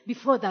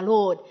before the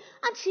Lord.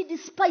 And she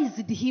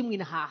despised him in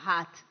her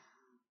heart.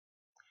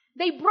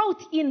 They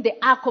brought in the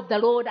ark of the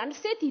Lord and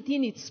set it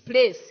in its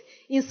place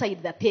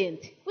inside the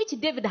tent, which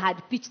David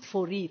had pitched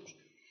for it.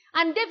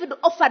 And David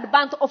offered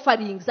burnt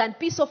offerings and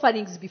peace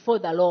offerings before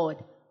the Lord.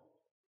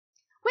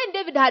 When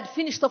David had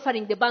finished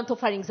offering the burnt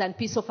offerings and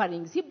peace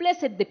offerings, he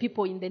blessed the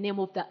people in the name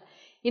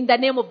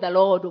of the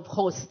Lord of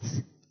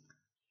hosts,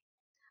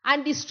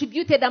 and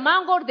distributed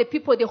among all the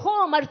people the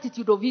whole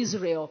multitude of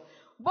Israel,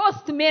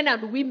 both men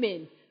and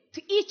women,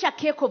 to each a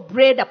cake of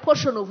bread, a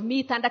portion of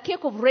meat, and a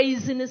cake of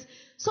raisins.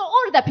 So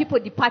all the people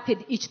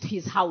departed, each to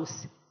his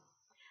house.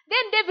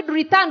 Then David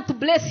returned to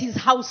bless his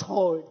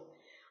household.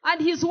 And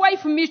his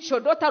wife Michal,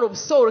 daughter of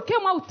Saul,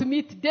 came out to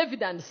meet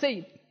David and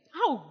said,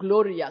 "How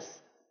glorious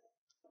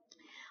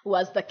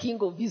was the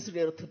king of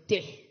Israel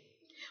today,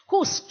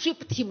 who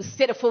stripped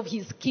himself of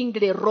his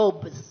kingly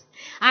robes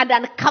and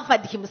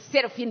uncovered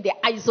himself in the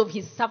eyes of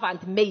his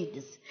servant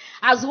maids,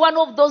 as one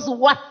of those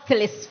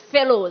worthless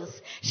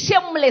fellows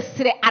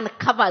shamelessly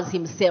uncovers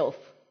himself."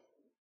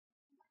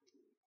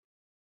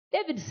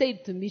 David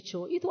said to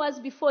Michal, "It was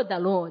before the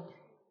Lord."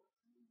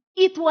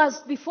 It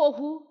was before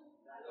who?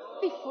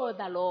 Before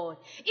the Lord.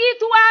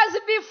 It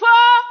was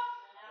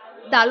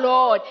before the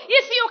Lord.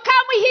 If you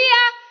come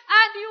here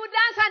and you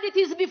dance and it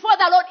is before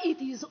the Lord,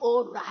 it is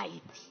all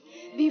right.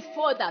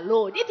 Before the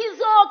Lord. It is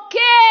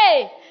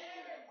okay.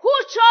 Who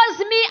chose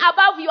me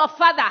above your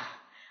father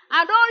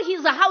and all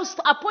his house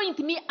to appoint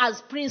me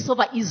as prince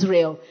over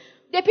Israel?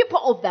 The people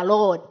of the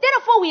Lord.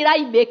 Therefore will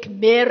I make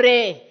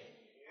merry.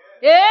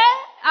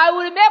 I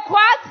will make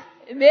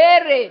what?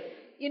 Merry.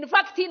 In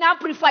fact, in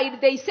Amplified,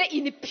 they say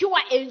in pure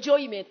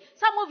enjoyment.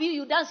 Some of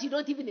you dance, you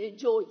don't even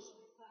enjoy.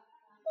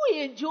 Who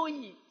enjoy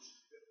it?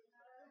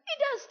 You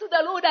dance to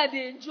the Lord and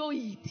enjoy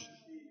it.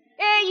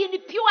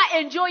 In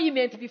pure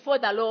enjoyment before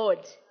the Lord.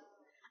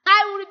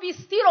 I will be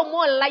still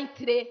more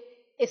lightly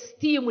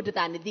esteemed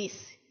than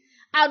this,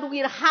 and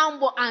will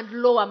humble and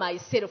lower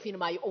myself in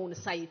my own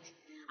sight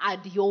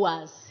and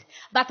yours.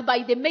 But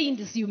by the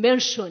means you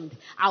mentioned,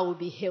 I will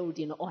be held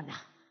in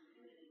honor.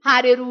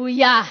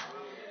 Hallelujah.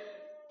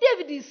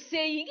 David is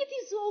saying, it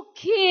is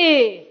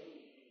okay.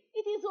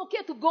 It is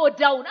okay to go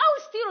down. I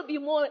will still be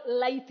more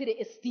lightly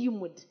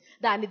esteemed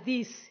than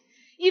this.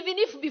 Even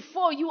if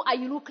before you I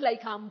look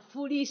like I'm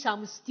foolish,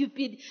 I'm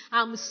stupid,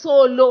 I'm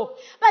so low.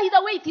 By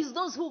the way, it is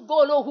those who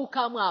go low who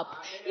come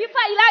up. If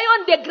I lie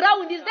on the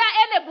ground, is there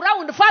any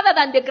ground further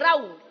than the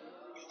ground?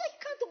 I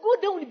can't go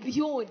down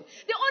beyond.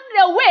 The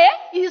only way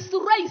is to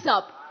rise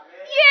up.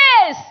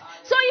 Yes.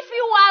 So if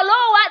you are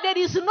lower, there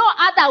is no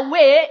other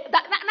way.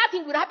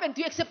 Nothing will happen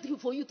to you except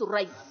for you to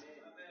rise.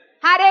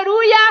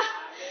 Hallelujah.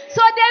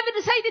 So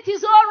David said, it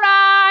is all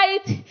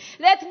right.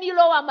 Let me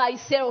lower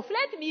myself.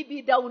 Let me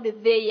be down there.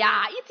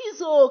 It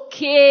is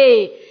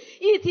okay.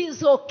 It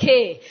is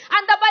okay.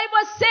 And the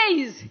Bible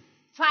says,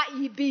 far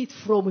be it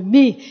from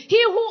me.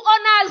 He who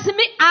honors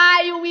me,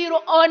 I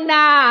will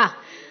honor.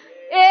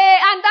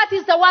 And that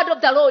is the word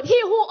of the Lord.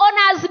 He who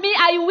honors me,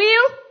 I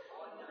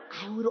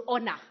will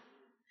honor.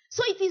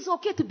 So it is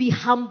okay to be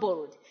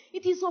humbled.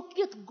 It is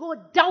okay to go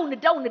down,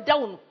 down,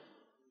 down.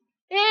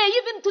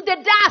 Even to the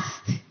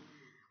dust.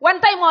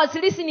 One time I was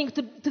listening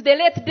to the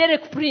late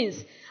Derek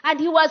Prince, and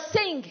he was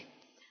saying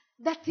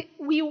that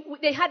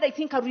they had, I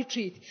think, a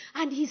retreat.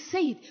 And he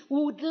said,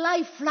 we would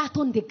lie flat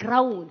on the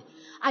ground.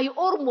 I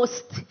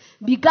almost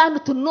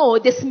began to know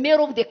the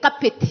smell of the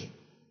carpet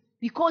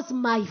because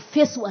my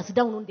face was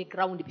down on the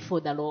ground before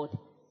the Lord.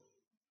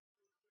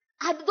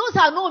 And those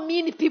are not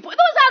mean people. Those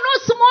are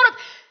not small.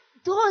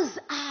 Those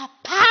are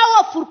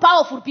powerful,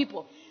 powerful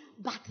people.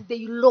 But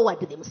they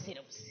lowered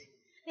themselves.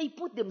 They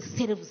put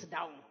themselves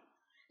down.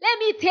 Let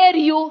me tell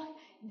you,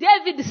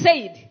 David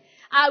said,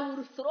 I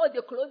will throw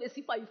the clothes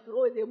if I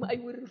throw them. I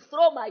will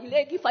throw my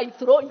leg if I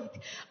throw it.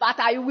 But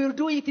I will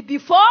do it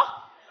before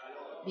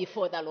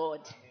the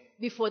Lord.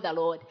 Before the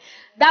Lord.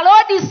 The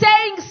Lord is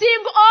saying,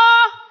 sing,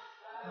 oh,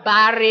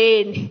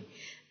 barren.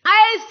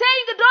 I am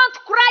saying, don't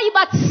cry,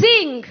 but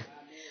sing.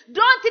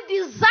 Don't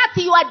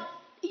desert your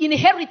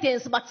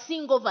inheritance, but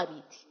sing over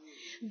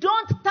it.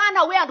 Don't turn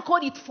away and call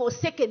it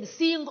forsaken.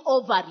 Sing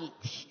over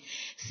it.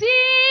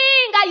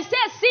 Sing, I say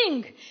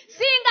sing.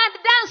 Sing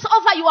and dance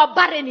over your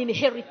barren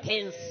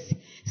inheritance.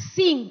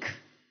 Sing.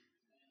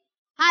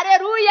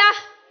 Hallelujah.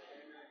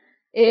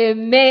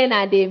 Amen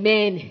and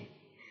amen.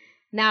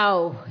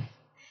 Now,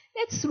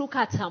 let's look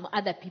at some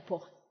other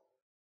people.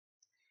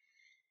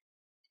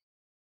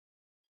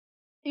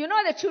 You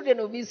know the children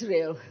of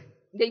Israel,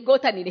 they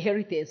got an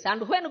inheritance.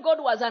 And when God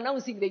was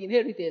announcing the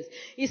inheritance,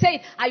 he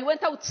said, I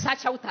went out to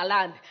search out a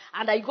land,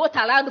 and I got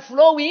a land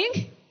flowing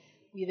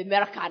with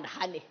milk and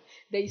honey.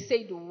 They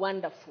said,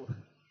 wonderful.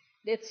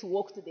 Let's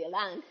walk to the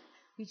land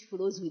which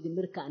flows with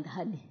milk and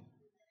honey.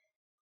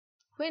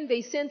 When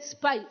they sent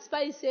spies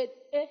said,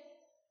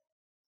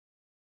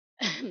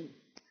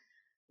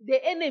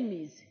 the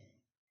enemies,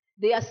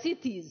 their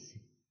cities,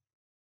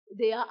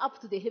 they are up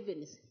to the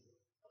heavens.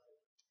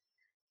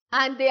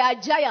 And they are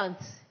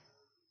giants.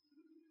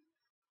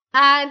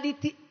 And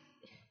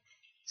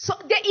so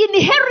the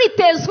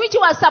inheritance which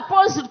was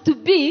supposed to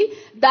be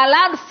the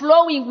land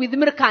flowing with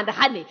milk and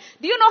honey.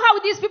 Do you know how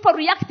these people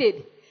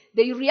reacted?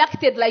 They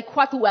reacted like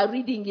what we are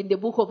reading in the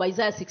book of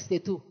Isaiah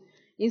 62.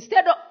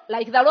 Instead of,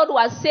 like the Lord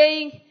was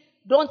saying,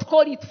 don't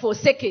call it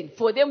forsaken.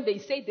 For them, they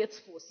say, let's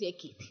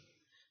forsake it.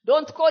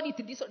 Don't call it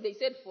desolate. They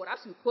said, for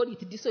us, we call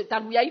it desolate.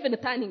 And we are even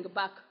turning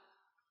back.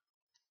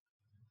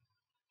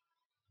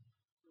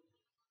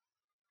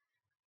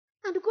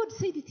 And God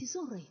said, it is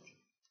all right.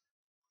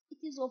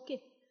 It is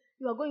okay.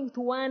 You are going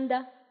to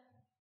wander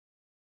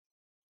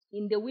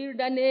in the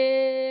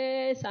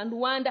wilderness and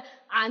wander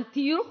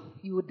until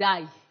you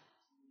die.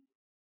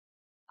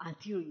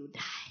 Until you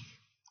die.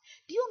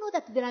 Do you know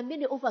that there are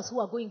many of us who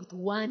are going to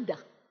wander?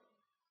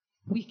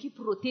 We keep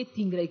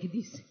rotating like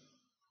this.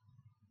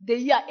 The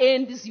year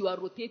ends, you are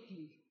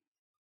rotating.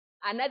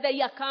 Another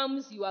year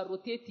comes, you are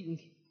rotating.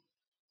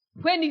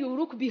 When you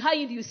look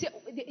behind, you say,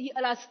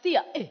 last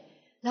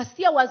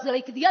year was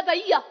like the other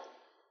year.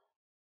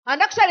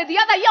 And actually the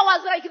other year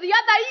was like the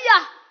other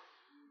year.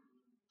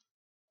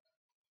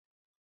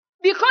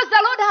 Because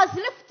the Lord has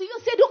left you,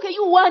 said, okay,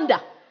 you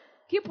wander.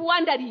 Keep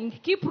wandering,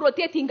 keep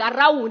rotating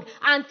around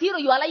until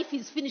your life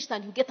is finished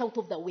and you get out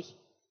of the way.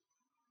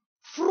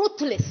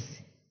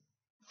 Fruitless.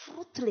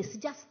 Fruitless,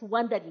 just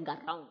wandering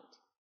around.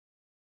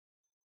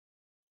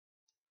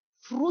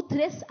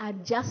 Fruitless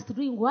and just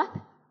doing what?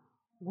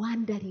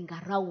 Wandering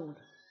around.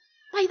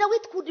 By the way,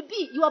 it could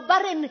be your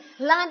barren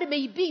land,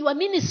 may be your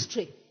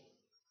ministry.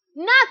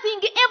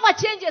 Nothing ever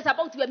changes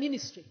about your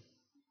ministry.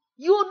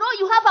 You know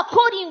you have a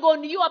calling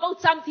on you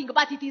about something,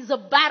 but it is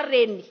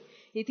barren.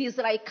 It is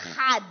like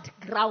hard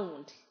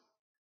ground.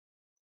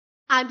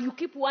 And you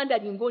keep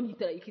wandering on it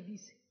like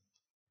this.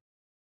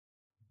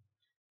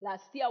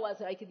 Last year was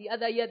like the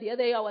other year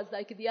was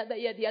like the other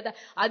year,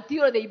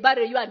 until they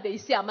bury you and they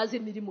say, Amaze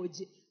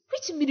Mirimoje.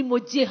 Which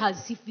Mirimoje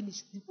has he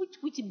finished?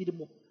 Which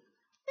Mirimo?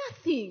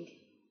 Nothing.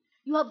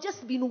 You have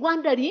just been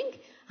wandering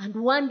and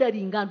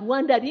wandering and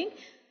wandering,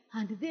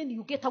 and then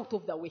you get out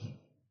of the way.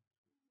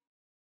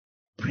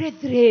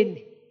 Brethren,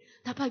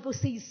 the Bible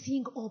says,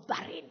 sing, O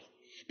barren.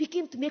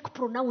 Begin to make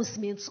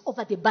pronouncements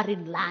over the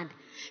barren land.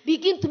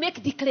 Begin to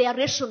make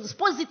declarations,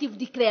 positive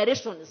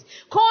declarations.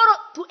 Call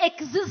to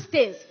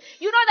existence.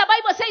 You know, the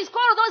Bible says,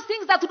 call those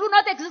things that do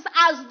not exist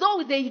as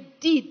though they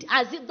did,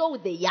 as though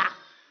they are.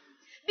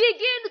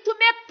 Begin to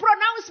make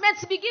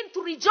pronouncements, begin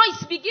to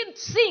rejoice, begin to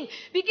sing,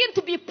 begin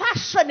to be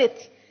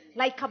passionate,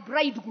 like a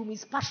bridegroom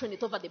is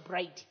passionate over the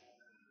bride.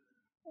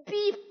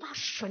 Be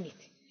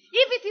passionate.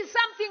 If it is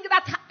something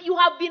that you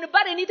have been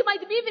barren, it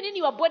might be even in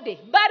your body.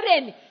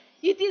 Barren.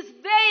 It is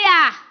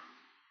there.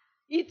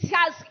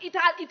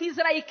 It is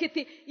like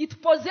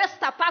it possessed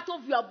a part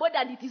of your body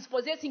and it is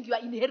possessing your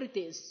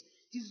inheritance.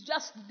 It is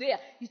just there.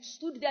 It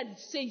stood there and it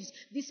says,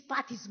 this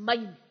part is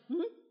mine.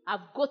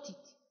 I've got it.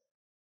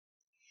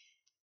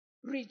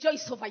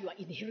 Rejoice over your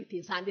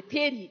inheritance and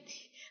tell it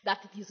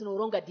that it is no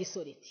longer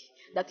desolate.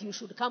 That you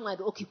should come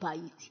and occupy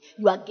it.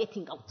 You are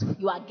getting out.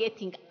 You are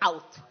getting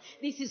out.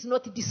 This is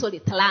not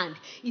desolate land.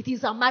 It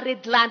is a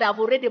married land. I've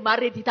already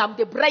married it. I'm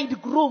the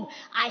bridegroom.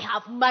 I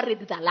have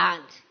married the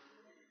land.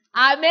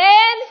 Amen.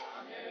 Amen.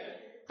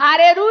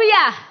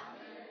 Hallelujah.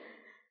 Amen.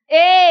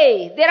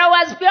 Hey, there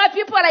was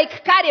people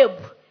like Caleb.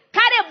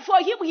 Caleb, for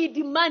him, he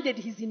demanded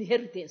his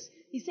inheritance.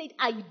 He said,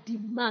 I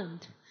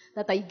demand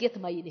that I get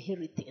my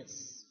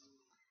inheritance.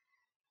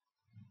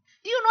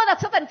 Do you know that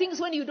certain things,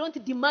 when you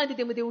don't demand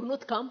them, they will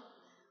not come?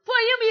 For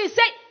him, he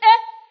said,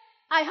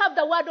 I have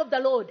the word of the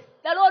Lord.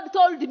 The Lord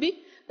told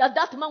me that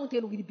that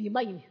mountain will be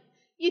mine.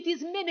 It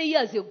is many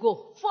years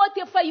ago,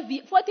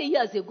 40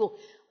 years ago,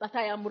 but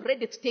I am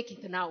ready to take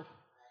it now.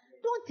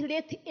 Don't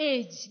let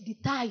age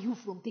deter you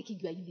from taking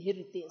your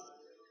inheritance.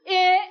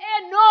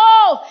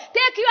 No.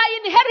 Take your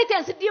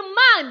inheritance.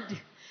 Demand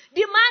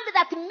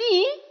that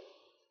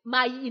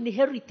my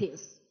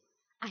inheritance,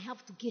 I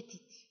have to get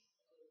it.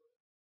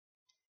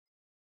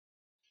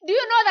 Do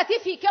you know that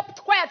if he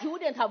kept quiet, he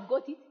wouldn't have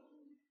got it?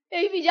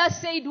 If he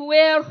just said,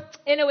 well,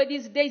 anyway,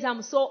 these days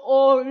I'm so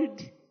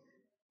old.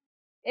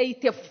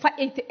 80.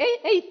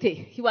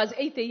 He was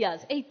 80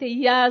 years. 80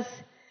 years.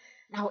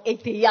 Now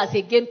 80 years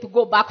again to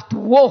go back to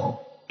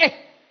war.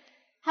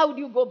 How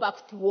do you go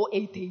back to war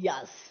 80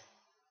 years?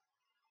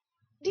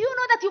 Do you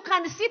know that you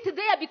can sit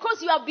there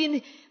because you have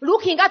been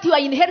looking at your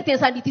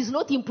inheritance and it is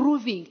not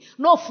improving?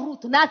 No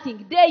fruit,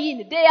 nothing. Day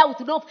in, day out,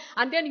 no.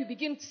 And then you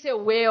begin to say,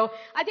 well,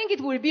 I think it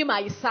will be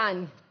my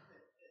son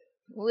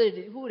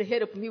who will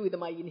help me with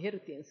my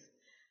inheritance.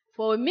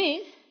 For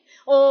me,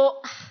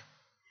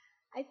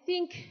 I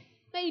think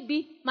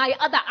maybe my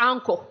other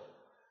uncle,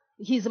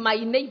 he's my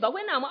neighbor.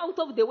 When I'm out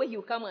of the way,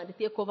 he'll come and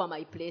take over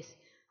my place.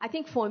 I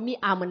think for me,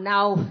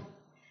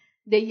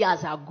 the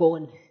years are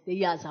gone. The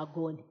years are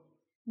gone.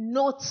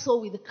 Not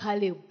so with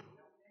Caleb.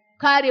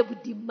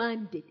 Caleb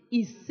demanded.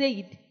 He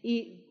said,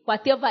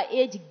 whatever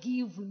age,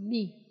 give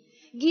me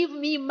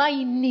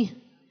mine.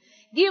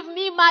 Give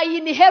me my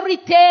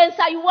inheritance.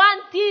 I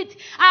want it.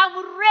 I'm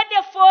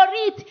ready for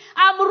it.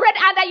 I'm ready.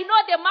 And I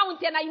know the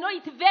mountain. I know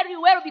it very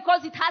well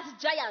because it has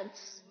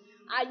giants.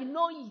 I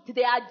know it.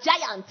 There are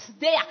giants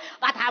there.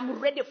 But I'm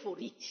ready for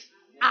it.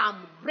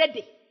 I'm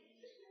ready.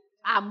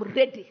 I'm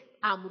ready.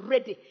 I'm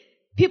ready.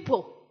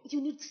 People,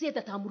 you need to say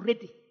that I'm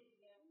ready.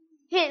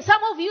 Hey,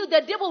 some of you,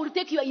 the devil will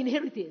take your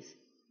inheritance.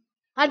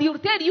 And he will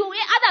tell you,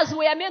 others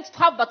were meant to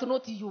have, but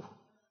not you.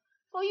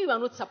 For you are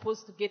not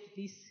supposed to get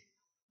this.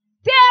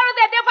 Tell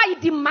the devil, I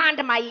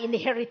demand my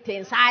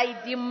inheritance. I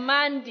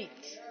demand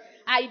it.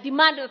 I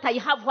demand that I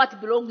have what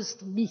belongs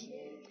to me.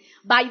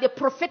 By the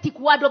prophetic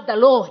word of the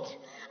Lord,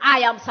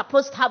 I am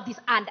supposed to have this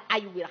and I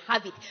will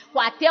have it.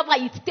 Whatever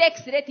it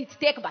takes, let it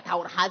take, but I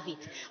will have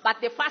it. But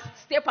the first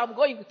step I'm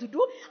going to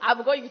do,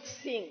 I'm going to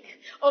sing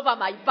over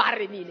my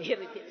barren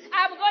inheritance.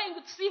 I'm going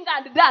to sing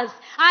and dance.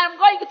 I'm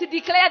going to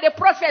declare the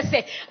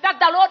prophecy that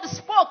the Lord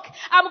spoke.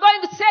 I'm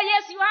going to say,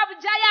 yes, you have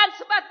giants,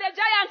 but the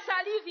giants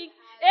are living.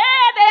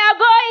 They are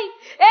going.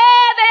 They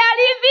are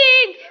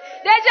living.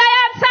 The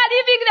giants are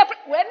living.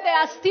 When they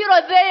are still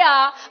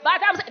there,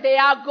 but they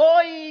are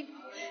going.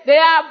 They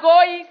are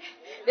going.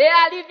 They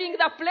are leaving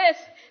the place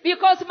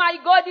because my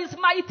God is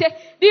mighty.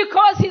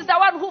 Because He's the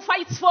one who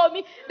fights for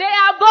me. They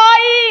are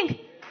going.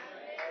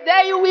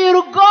 They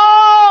will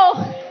go.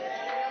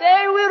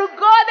 They will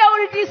go. They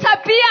will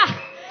disappear.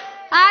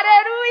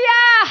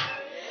 Hallelujah.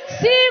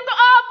 Sing,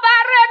 O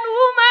barren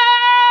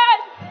woman.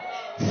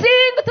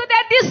 Sing to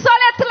the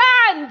desolate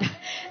land.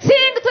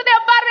 Sing to the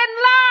barren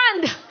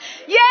land.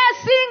 Yes,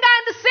 sing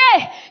and say,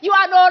 you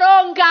are no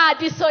longer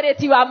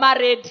desolate, you are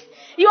married.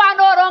 You are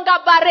no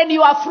longer barren,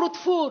 you are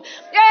fruitful.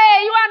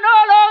 Hey, you are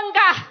no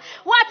longer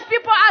what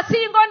people are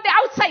seeing on the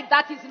outside.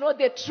 That is not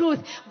the truth.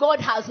 God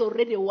has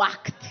already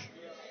worked.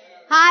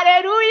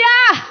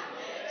 Hallelujah.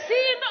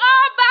 Sing,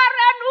 oh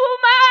barren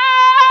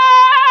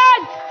woman.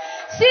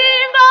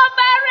 Sing, oh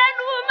barren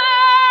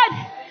woman.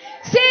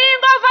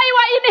 Sing over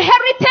your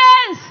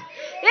inheritance.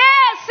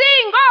 Yeah,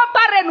 sing, oh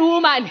barren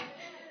woman.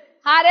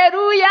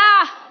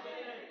 Hallelujah.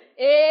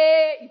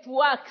 Hey, it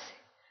works.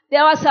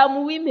 There were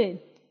some women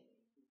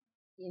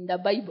in the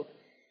Bible.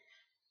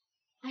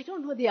 I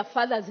don't know their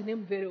father's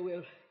name very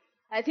well.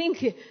 I think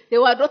they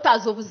were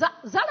daughters of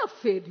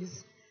Zelophehad.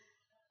 Is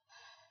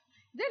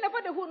there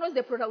anybody who knows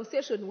the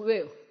pronunciation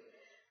well?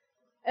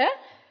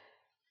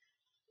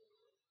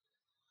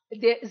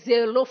 The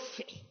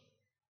Zelophehad.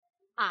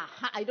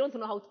 I don't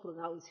know how to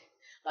pronounce it.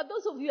 But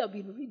those of you who have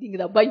been reading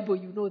the Bible,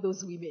 you know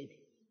those women.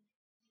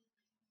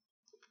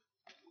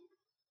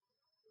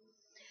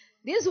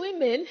 These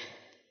women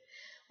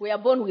were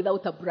born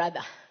without a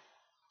brother.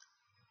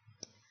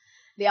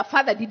 Their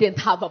father didn't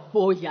have a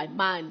boy, a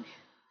man.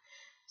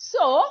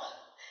 So,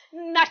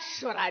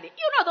 naturally,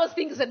 you know those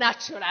things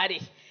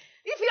naturally.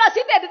 If you are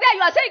seated there,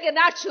 you are saying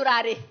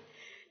naturally.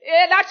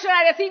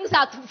 Naturally, things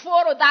are to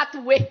follow that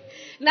way.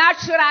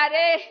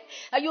 Naturally,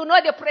 you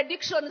know the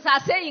predictions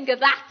are saying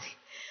that.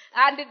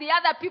 And the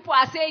other people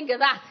are saying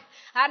that.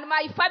 And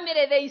my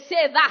family, they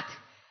say that.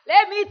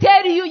 Let me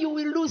tell you, you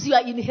will lose your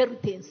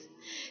inheritance.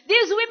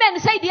 These women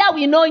said, yeah,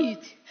 we know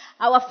it.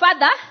 Our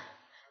father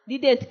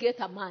didn't get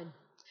a man.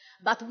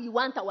 But we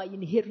want our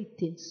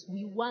inheritance.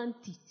 We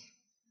want it.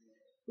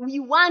 We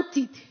want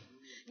it.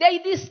 They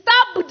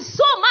disturbed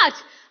so much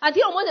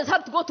until Moses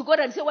had to go to God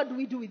and say, what do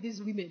we do with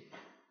these women?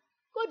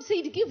 God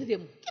said, give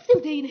them. Give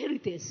them the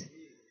inheritance.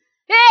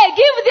 Hey,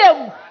 give them.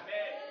 Amen.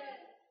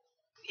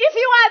 If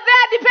you are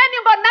there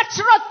depending on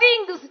natural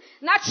things,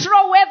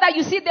 natural weather,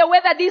 you see the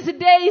weather these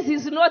days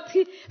is not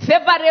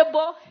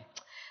favorable.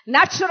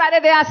 Naturally,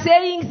 they are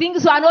saying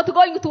things are not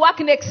going to work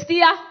next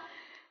year.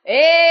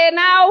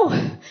 Now,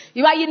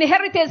 your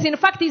inheritance, in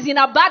fact, is in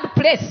a bad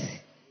place.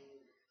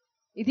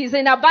 It is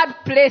in a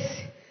bad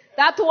place.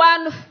 That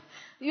one,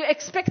 you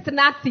expect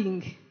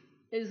nothing.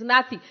 There is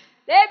nothing.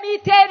 Let me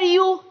tell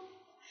you,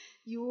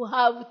 you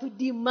have to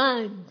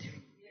demand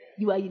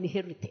your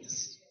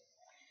inheritance.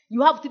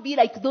 You have to be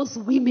like those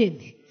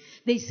women.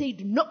 They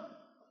said, no,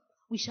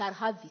 we shall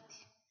have it.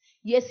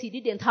 Yes, he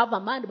didn't have a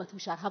man, but we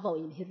shall have our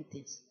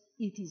inheritance.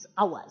 It is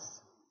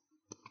ours.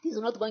 It is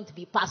not going to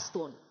be passed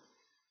on.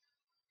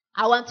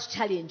 I want to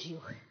challenge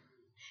you.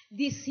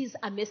 This is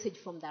a message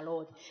from the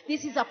Lord.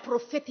 This is a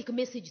prophetic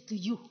message to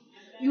you.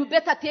 You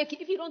better take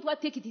it. If you don't want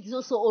to take it, it is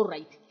also all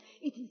right.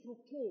 It is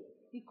okay.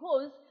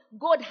 Because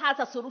God has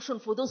a solution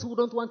for those who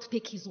don't want to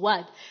take his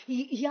word.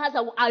 He has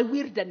a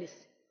wilderness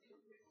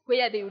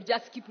where they will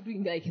just keep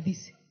doing like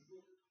this.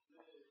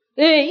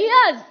 He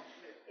has.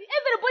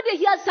 Everybody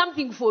he has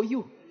something for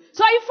you.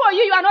 So if for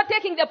you are not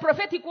taking the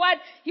prophetic word,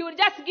 he will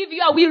just give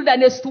you a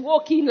wilderness to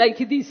walk in like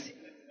this.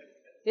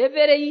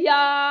 Every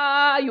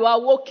year you are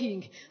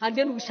walking, and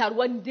then we shall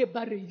one day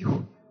bury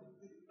you.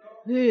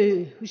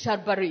 We shall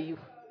bury you.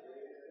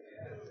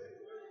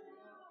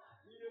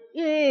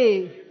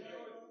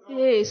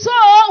 So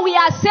we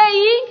are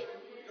saying,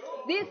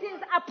 this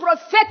is a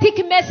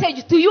prophetic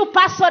message to you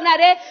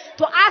personally,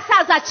 to us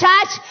as a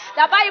church.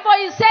 The Bible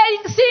is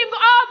saying, sing,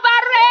 O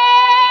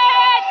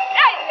barren.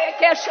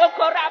 Sing, O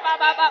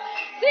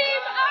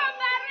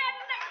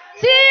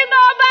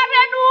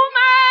barren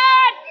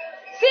woman.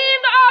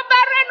 Sing, O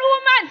barren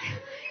woman.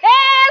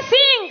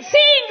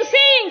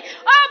 Sing.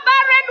 O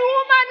barren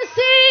woman,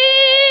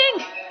 sing.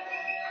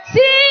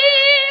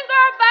 Sing, O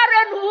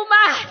barren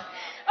woman.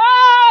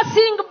 Oh,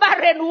 sing,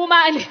 barren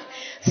woman.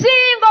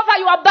 Sing over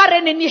your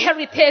barren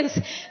inheritance.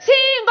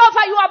 Sing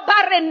over your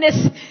barrenness.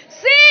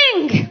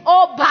 Sing,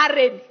 oh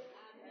barren.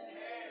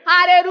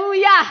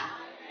 Hallelujah.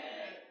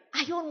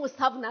 I almost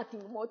have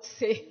nothing more to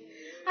say.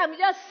 I'm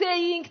just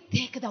saying,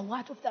 take the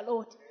word of the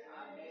Lord.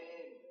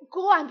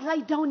 Go and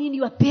lie down in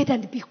your bed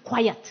and be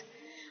quiet.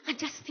 And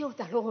just tell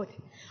the Lord,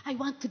 I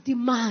want to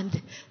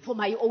demand for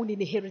my own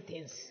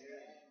inheritance.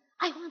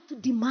 I want to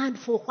demand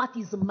for what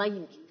is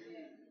mine.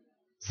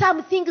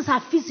 Some things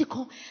are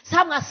physical,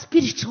 some are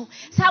spiritual,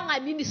 some are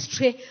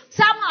ministry,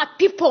 some are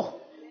people.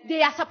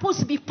 They are supposed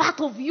to be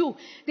part of you.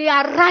 They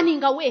are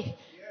running away.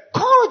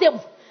 Call them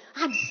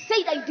and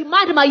say, I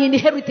demand my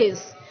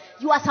inheritance.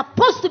 You are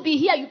supposed to be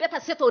here. You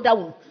better settle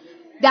down.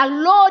 The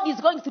Lord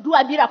is going to do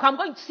a miracle. I'm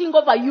going to sing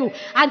over you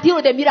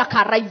until the miracle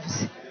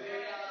arrives.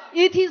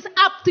 It is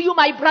up to you,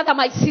 my brother,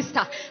 my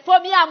sister. For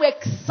me, I'm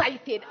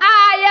excited.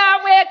 I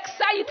am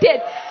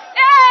excited.